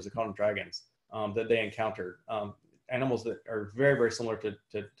dinosaurs, they called them dragons that they encountered. Animals that are very, very similar to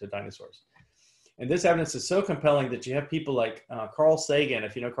dinosaurs. And this evidence is so compelling that you have people like Carl Sagan.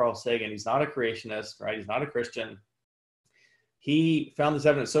 If you know Carl Sagan, he's not a creationist, right? He's not a Christian. He found this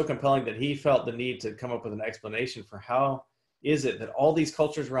evidence so compelling that he felt the need to come up with an explanation for how is it that all these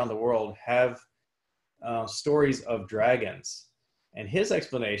cultures around the world have stories of dragons. And his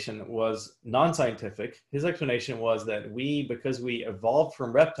explanation was non-scientific. His explanation was that because we evolved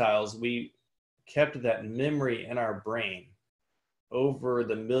from reptiles, we kept that memory in our brain over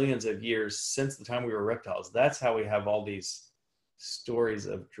the millions of years since the time we were reptiles. That's how we have all these stories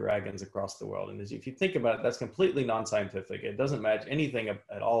of dragons across the world. And if you think about it, that's completely non-scientific. It doesn't match anything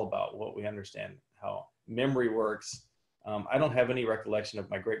at all about what we understand, how memory works. I don't have any recollection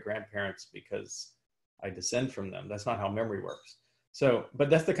of my great-grandparents because I descend from them. That's not how memory works. So, but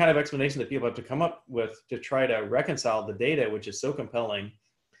that's the kind of explanation that people have to come up with to try to reconcile the data, which is so compelling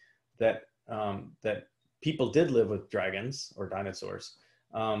that that people did live with dragons or dinosaurs,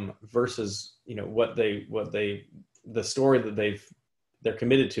 versus the story that they're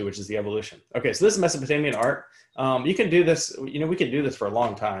committed to, which is the evolution. Okay, so this is Mesopotamian art. You can do this. We could do this for a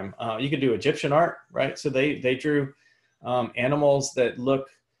long time. You could do Egyptian art, right? So they drew animals that look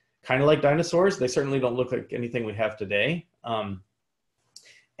kind of like dinosaurs. They certainly don't look like anything we have today. And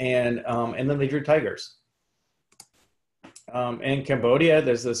then they drew tigers. In Cambodia,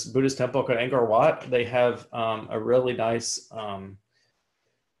 there's this Buddhist temple called Angkor Wat. They have a really nice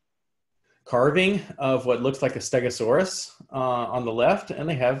carving of what looks like a stegosaurus on the left, and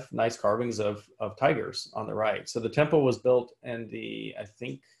they have nice carvings of tigers on the right. So the temple was built in the, I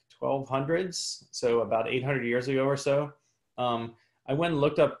think, 1200s, so about 800 years ago or so. I went and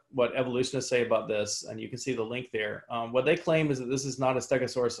looked up what evolutionists say about this, and you can see the link there. What they claim is that this is not a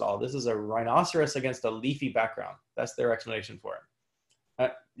stegosaurus at all. This is a rhinoceros against a leafy background. That's their explanation for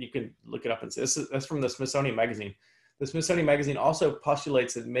it. You can look it up and see. That's from the Smithsonian Magazine. The Smithsonian Magazine also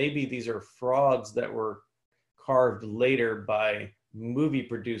postulates that maybe these are frauds that were carved later by movie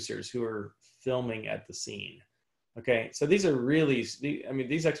producers who are filming at the scene. Okay, so these are really,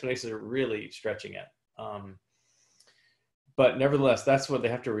 these explanations are really stretching it. But nevertheless, that's what they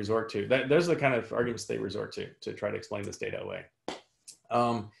have to resort to. Those are the kind of arguments they resort to try to explain this data away.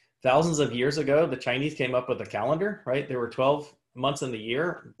 Thousands of years ago, the Chinese came up with a calendar, right? There were 12 months in the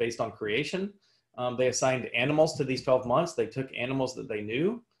year based on creation. They assigned animals to these 12 months. They took animals that they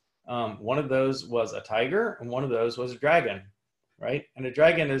knew. One of those was a tiger, and one of those was a dragon, right? And a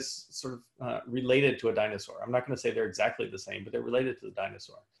dragon is sort of related to a dinosaur. I'm not going to say they're exactly the same, but they're related to the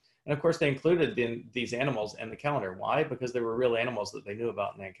dinosaur. And of course, they included these animals in the calendar. Why? Because they were real animals that they knew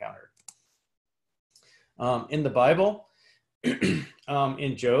about and they encountered. In the Bible,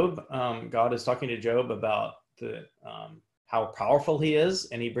 in Job, God is talking to Job about how powerful he is.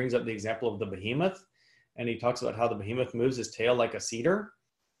 And he brings up the example of the behemoth. And he talks about how the behemoth moves his tail like a cedar,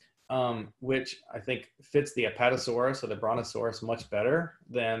 which I think fits the Apatosaurus or the Brontosaurus much better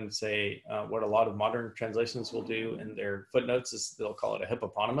than, say, what a lot of modern translations will do in their footnotes is they'll call it a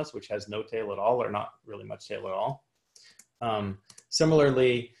hippopotamus, which has no tail at all, or not really much tail at all.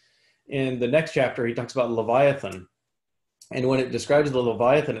 Similarly, in the next chapter, he talks about Leviathan. And when it describes the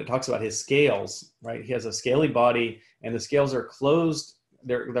Leviathan, it talks about his scales, right? He has a scaly body, and the scales are closed.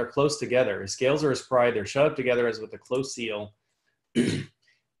 They're close together. His scales are his pride. They're shut up together as with a close seal.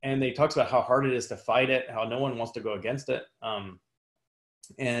 And he talks about how hard it is to fight it, how no one wants to go against it.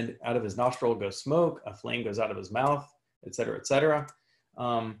 And out of his nostril goes smoke, a flame goes out of his mouth, et cetera, et cetera.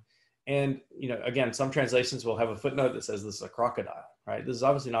 And, again, some translations will have a footnote that says this is a crocodile, right? This is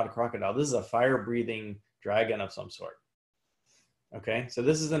obviously not a crocodile. This is a fire-breathing dragon of some sort. Okay, so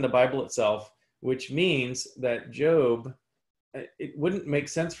this is in the Bible itself, which means that Job, it wouldn't make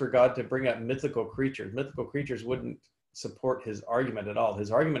sense for God to bring up mythical creatures. Mythical creatures wouldn't support his argument at all. His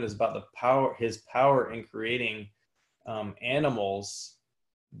argument is about his power in creating animals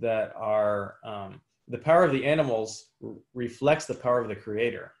that are, the power of the animals reflects the power of the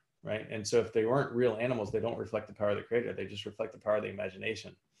creator, right? And so if they weren't real animals, they don't reflect the power of the creator. They just reflect the power of the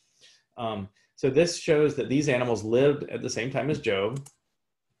imagination. So this shows that these animals lived at the same time as Job.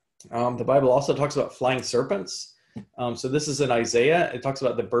 The Bible also talks about flying serpents. So this is in Isaiah. It talks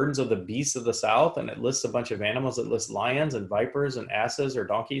about the burdens of the beasts of the south, and it lists a bunch of animals. It lists lions and vipers and asses or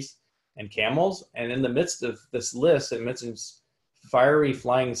donkeys and camels. And in the midst of this list, it mentions fiery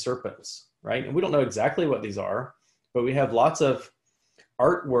flying serpents, right? And we don't know exactly what these are, but we have lots of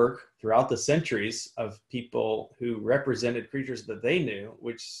artwork throughout the centuries of people who represented creatures that they knew,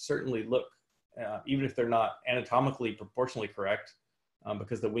 which certainly look, even if they're not anatomically proportionally correct,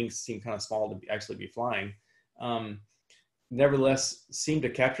 because the wings seem kind of small to actually be flying, nevertheless seem to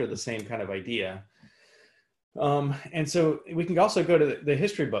capture the same kind of idea. And so we can also go to the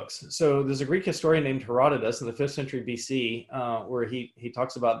history books. So there's a Greek historian named Herodotus in the 5th century BC, where he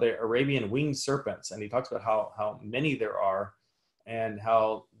talks about the Arabian winged serpents, and he talks about how many there are and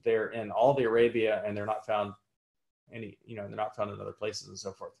how they're in all the Arabia and they're not found they're not found in other places and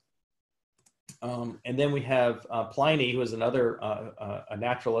so forth. And then we have Pliny, who is another a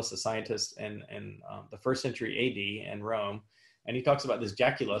naturalist, a scientist in the 1st century AD in Rome. And he talks about this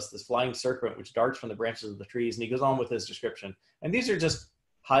jaculus, this flying serpent, which darts from the branches of the trees. And he goes on with his description. And these are just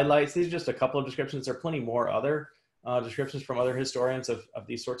highlights. These are just a couple of descriptions. There are plenty more other descriptions from other historians of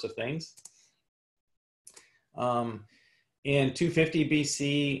these sorts of things. In 250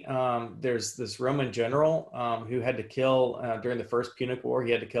 BC, there's this Roman general who had to kill, during the First Punic War,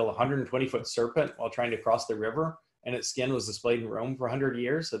 he had to kill a 120-foot serpent while trying to cross the river. and its skin was displayed in Rome for 100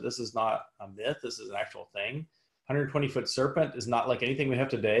 years. So this is not a myth. This is an actual thing. 120-foot serpent is not like anything we have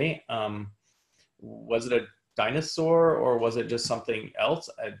today. Was it a dinosaur or was it just something else?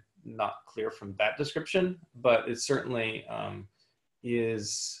 I'm not clear from that description, but it certainly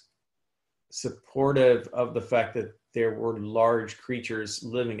is supportive of the fact that there were large creatures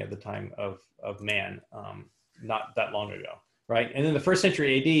living at the time of man, not that long ago, right? And in the 1st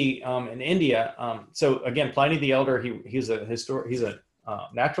century AD in India, so again, Pliny the Elder, he's a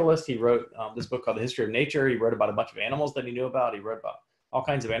naturalist. He wrote this book called The History of Nature. He wrote about a bunch of animals that he knew about. He wrote about all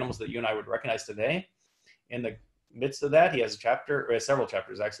kinds of animals that you and I would recognize today. In the midst of that, he has a chapter, or several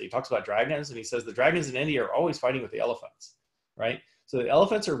chapters actually. He talks about dragons, and he says the dragons in India are always fighting with the elephants, right? So the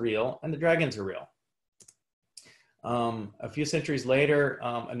elephants are real and the dragons are real. A few centuries later,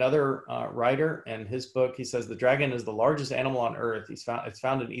 another writer in his book, he says the dragon is the largest animal on earth. It's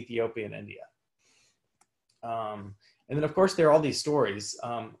found in Ethiopia and India. And then of course there are all these stories,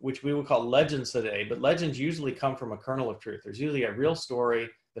 which we would call legends today, but legends usually come from a kernel of truth. There's usually a real story.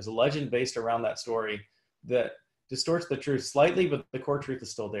 There's a legend based around that story that distorts the truth slightly, but the core truth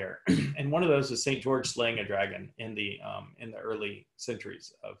is still there. And one of those is St. George slaying a dragon in the early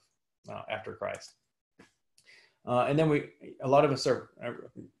centuries of after Christ. And then a lot of us are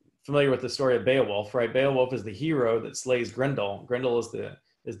familiar with the story of Beowulf, right? Beowulf is the hero that slays Grendel. Grendel is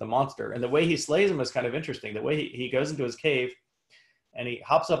the monster. And the way he slays him is kind of interesting. The way he goes into his cave and he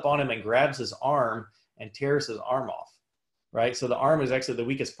hops up on him and grabs his arm and tears his arm off. Right, so the arm is actually the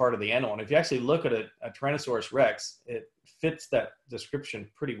weakest part of the animal. And if you actually look at a Tyrannosaurus Rex, it fits that description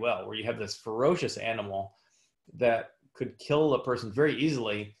pretty well, where you have this ferocious animal that could kill a person very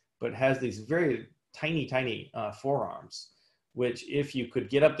easily, but has these very tiny, tiny forearms, which if you could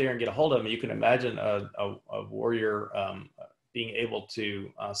get up there and get a hold of them, you can imagine a warrior being able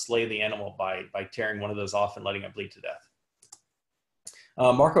to slay the animal by tearing one of those off and letting it bleed to death.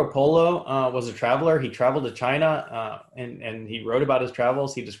 Marco Polo was a traveler. He traveled to China and he wrote about his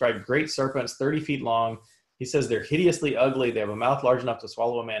travels. He described great serpents, 30 feet long. He says they're hideously ugly. They have a mouth large enough to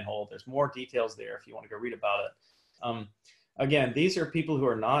swallow a manhole. There's more details there if you want to go read about it. Again, these are people who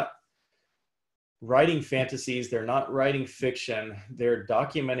are not writing fantasies. They're not writing fiction. They're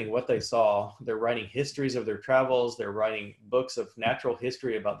documenting what they saw. They're writing histories of their travels. They're writing books of natural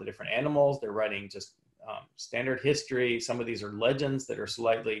history about the different animals. They're writing just standard history. Some of these are legends that are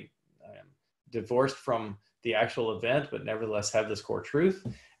slightly divorced from the actual event, but nevertheless have this core truth.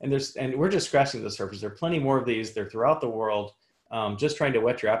 And we're just scratching the surface. There are plenty more of these. They're throughout the world. Just trying to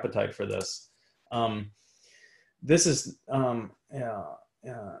whet your appetite for this. This is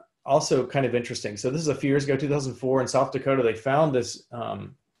also kind of interesting. So this is a few years ago, 2004 in South Dakota. They found this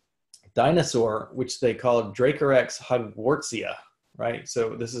dinosaur, which they called Dracorex hogwartsia, right?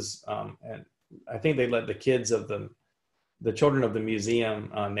 So this is, and I think they let the kids of the children of the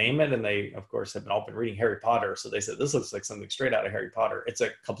museum name it. And they, of course, have all been reading Harry Potter. So they said, this looks like something straight out of Harry Potter. It's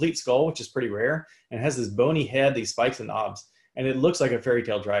a complete skull, which is pretty rare. And it has this bony head, these spikes and knobs, and it looks like a fairy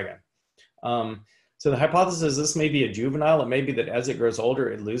tale dragon. So the hypothesis is this may be a juvenile. It may be that as it grows older,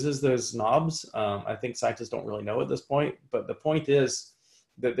 it loses those knobs. I think scientists don't really know at this point, but the point is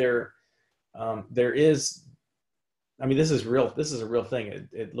that there is, I mean, this is real. This is a real thing.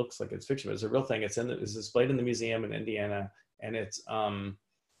 It looks like it's fiction, but it's a real thing. It's displayed in the museum in Indiana, and it's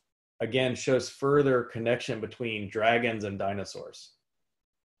again shows further connection between dragons and dinosaurs.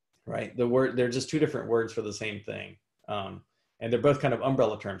 Right, they're just two different words for the same thing, and they're both kind of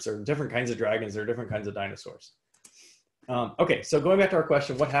umbrella terms. There are different kinds of dragons. There are different kinds of dinosaurs. Okay, so going back to our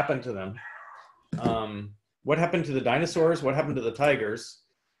question, what happened to them? What happened to the dinosaurs? What happened to the tigers?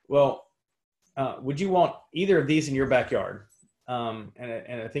 Well. Would you want either of these in your backyard? And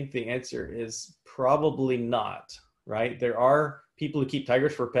I think the answer is probably not, right? There are people who keep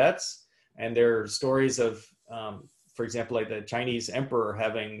tigers for pets, and there are stories of, for example, like the Chinese emperor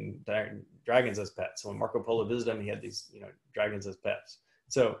having dragons as pets. So when Marco Polo visited him, he had these, dragons as pets.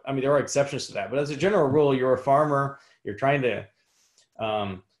 So, I mean, there are exceptions to that, but as a general rule, you're a farmer, you're trying to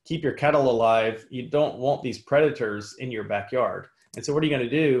keep your cattle alive. You don't want these predators in your backyard. And so what are you going to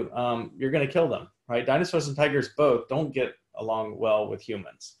do? You're going to kill them, right? Dinosaurs and tigers both don't get along well with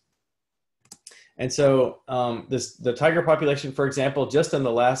humans. And so the tiger population, for example, just in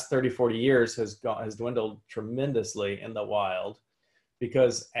the last 30, 40 years has dwindled tremendously in the wild,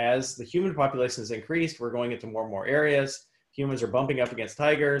 because as the human population has increased, we're going into more and more areas. Humans are bumping up against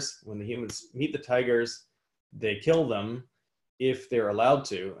tigers. When the humans meet the tigers, they kill them if they're allowed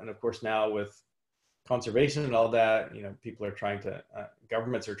to. And of course, now with conservation and all that, people are trying to,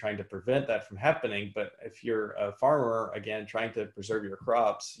 governments are trying to prevent that from happening. But if you're a farmer, again, trying to preserve your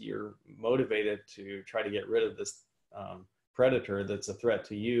crops, you're motivated to try to get rid of predator that's a threat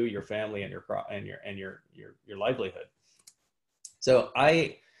to you, your family, and your livelihood. So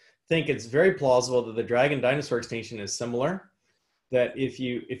I think it's very plausible that the dragon dinosaur extinction is similar. That if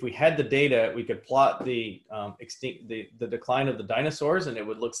we had the data, we could plot the decline of the dinosaurs, and it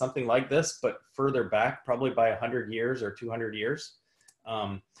would look something like this, but further back, probably by 100 years or 200 years.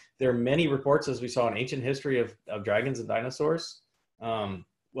 There are many reports, as we saw in ancient history, of dragons and dinosaurs.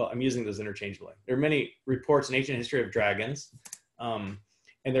 Well, I'm using those interchangeably. There are many reports in ancient history of dragons, and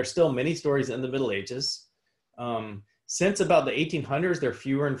there's still many stories in the Middle Ages. Since about the 1800s, there are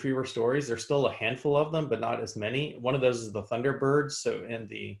fewer and fewer stories. There's still a handful of them, but not as many. One of those is the thunderbirds. So in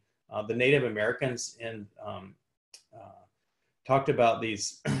the Native Americans talked about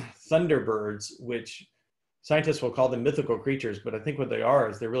these thunderbirds, which scientists will call them mythical creatures, but I think what they are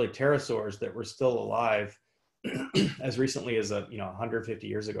is they're really pterosaurs that were still alive as recently as 150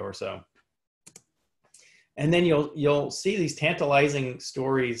 years ago or so. And then you'll see these tantalizing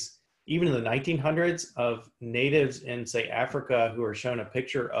stories even in the 1900s of natives in, say, Africa who are shown a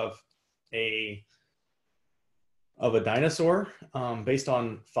picture of a dinosaur based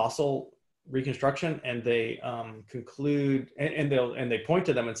on fossil reconstruction, and they conclude and they point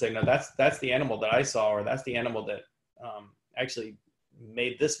to them and say, no, that's the animal that I saw, or that's the animal that actually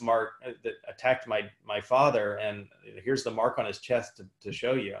made this mark that attacked my father, and here's the mark on his chest to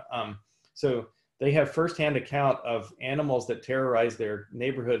show you. So they have firsthand account of animals that terrorize their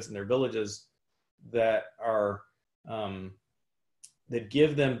neighborhoods and their villages that are that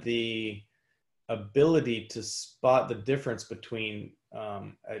give them the ability to spot the difference between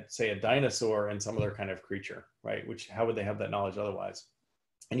I'd say a dinosaur and some other kind of creature, right? Which, how would they have that knowledge otherwise?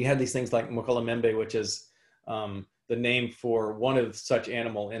 And you have these things like Mokolemembe, which is the name for one of such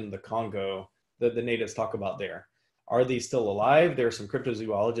animal in the Congo that the natives talk about there. Are these still alive? There are some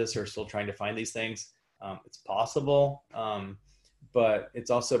cryptozoologists who are still trying to find these things. It's possible, but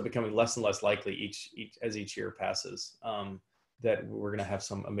it's also becoming less and less likely as each year passes that we're going to have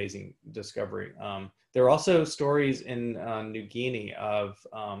some amazing discovery. There are also stories in New Guinea of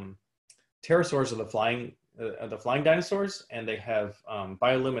pterosaurs, of the flying dinosaurs, and they have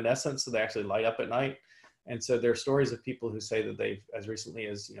bioluminescence, so they actually light up at night. And so there are stories of people who say that they've, as recently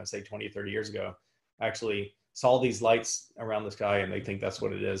as say 20, 30 years ago, actually saw these lights around the sky, and they think that's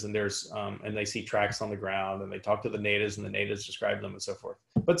what it is. And there's and they see tracks on the ground, and they talk to the natives, and the natives describe them, and so forth.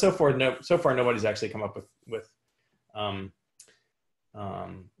 But so far nobody's actually come up with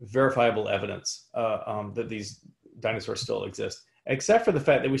verifiable evidence that these dinosaurs still exist, except for the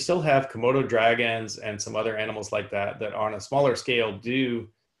fact that we still have Komodo dragons and some other animals like that on a smaller scale do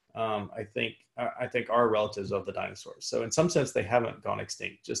I think are relatives of the dinosaurs. So in some sense, they haven't gone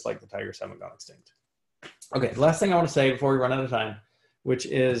extinct, just like the tigers haven't gone extinct. Okay, the last thing I want to say before we run out of time, which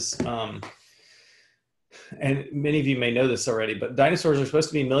is, and many of you may know this already, but dinosaurs are supposed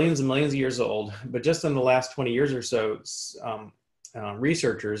to be millions and millions of years old. But just in the last 20 years or so,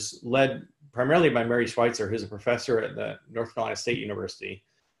 researchers, led primarily by Mary Schweitzer, who's a professor at the North Carolina State University,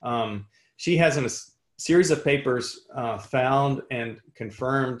 she has in a series of papers found and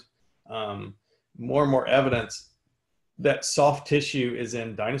confirmed more and more evidence that soft tissue is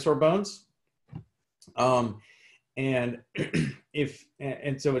in dinosaur bones. And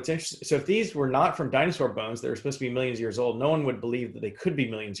so it's interesting. So if these were not from dinosaur bones, they were supposed to be millions of years old, no one would believe that they could be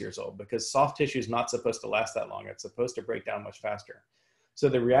millions of years old, because soft tissue is not supposed to last that long. It's supposed to break down much faster. So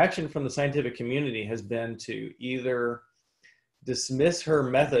the reaction from the scientific community has been to either dismiss her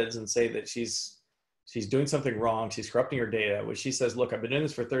methods and say that she's doing something wrong, she's corrupting her data, which she says, look, I've been doing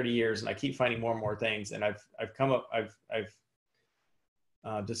this for 30 years and I keep finding more and more things. And I've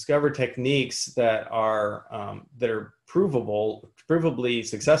discovered techniques that are provably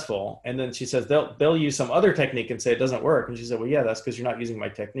successful. And then she says they'll use some other technique and say it doesn't work. And she said, well, yeah, that's because you're not using my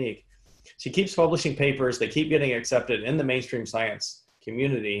technique. She keeps publishing papers. They keep getting accepted in the mainstream science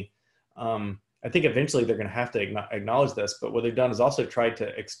community. I think eventually they're going to have to acknowledge this, but what they've done is also tried to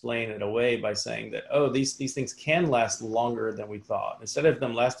explain it away by saying that, oh, these things can last longer than we thought. Instead of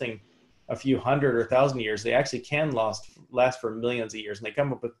them lasting a few hundred or thousand years, they actually can last for millions of years. And they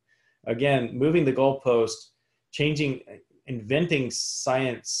come up with, again, moving the goalpost, inventing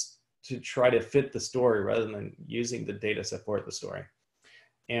science to try to fit the story rather than using the data to support the story.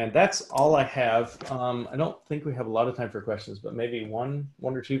 And that's all I have. I don't think we have a lot of time for questions, but maybe one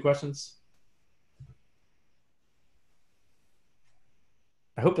or two questions.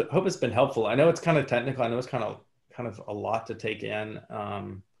 I hope it's been helpful. I know it's kind of technical. I know it's kind of a lot to take in.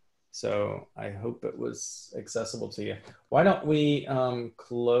 So I hope it was accessible to you. Why don't we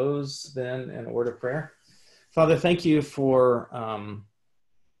close then in a word of prayer? Father, thank you for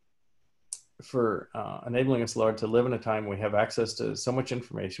enabling us, Lord, to live in a time we have access to so much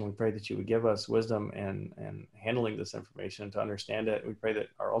information. We pray that you would give us wisdom and handling this information, to understand it. We pray that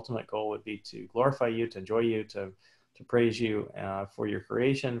our ultimate goal would be to glorify you, to enjoy you, to praise you for your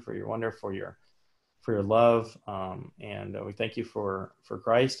creation, for your wonder, for your love. And we thank you for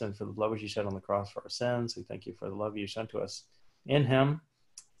Christ and for the blood which you shed on the cross for our sins. We thank you for the love you sent to us in him.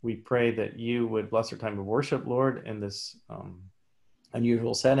 We pray that you would bless our time of worship, Lord, in this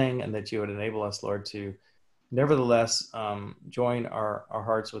unusual setting, and that you would enable us, Lord, to nevertheless join our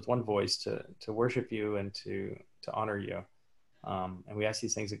hearts with one voice to worship you and to honor you. And we ask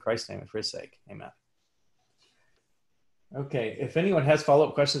these things in Christ's name and for his sake. Amen. Okay, if anyone has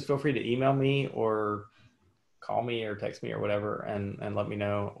follow-up questions, feel free to email me or call me or text me or whatever, and let me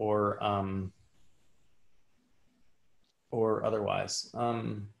know, or otherwise.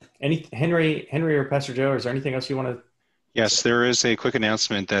 Henry or Pastor Joe, is there anything else you want to? Yes, there is a quick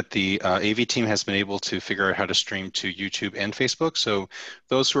announcement that the AV team has been able to figure out how to stream to YouTube and Facebook. So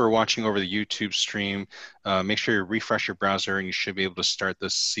those who are watching over the YouTube stream, make sure you refresh your browser and you should be able to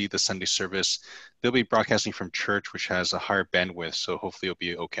see the Sunday service. They'll be broadcasting from church, which has a higher bandwidth, so hopefully it'll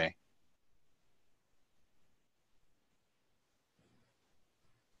be okay.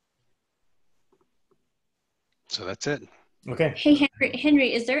 So that's it. Okay. Hey,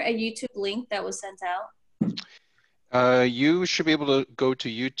 Henry, is there a YouTube link that was sent out? You should be able to go to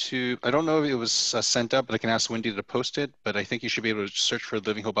YouTube. I don't know if it was sent up, but I can ask Wendy to post it. But I think you should be able to search for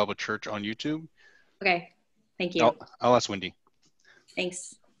Living Hope Bible Church on YouTube. Okay, thank you. I'll ask Wendy.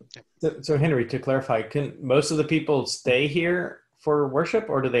 Thanks. So Henry, to clarify, can most of the people stay here for worship,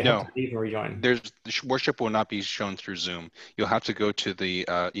 or do they have to leave and rejoin? Worship will not be shown through Zoom. You'll have to go to the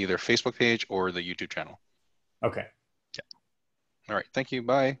either Facebook page or the YouTube channel. Okay. Yeah. All right. Thank you.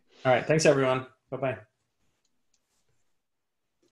 Bye. All right. Thanks, everyone. Bye-bye.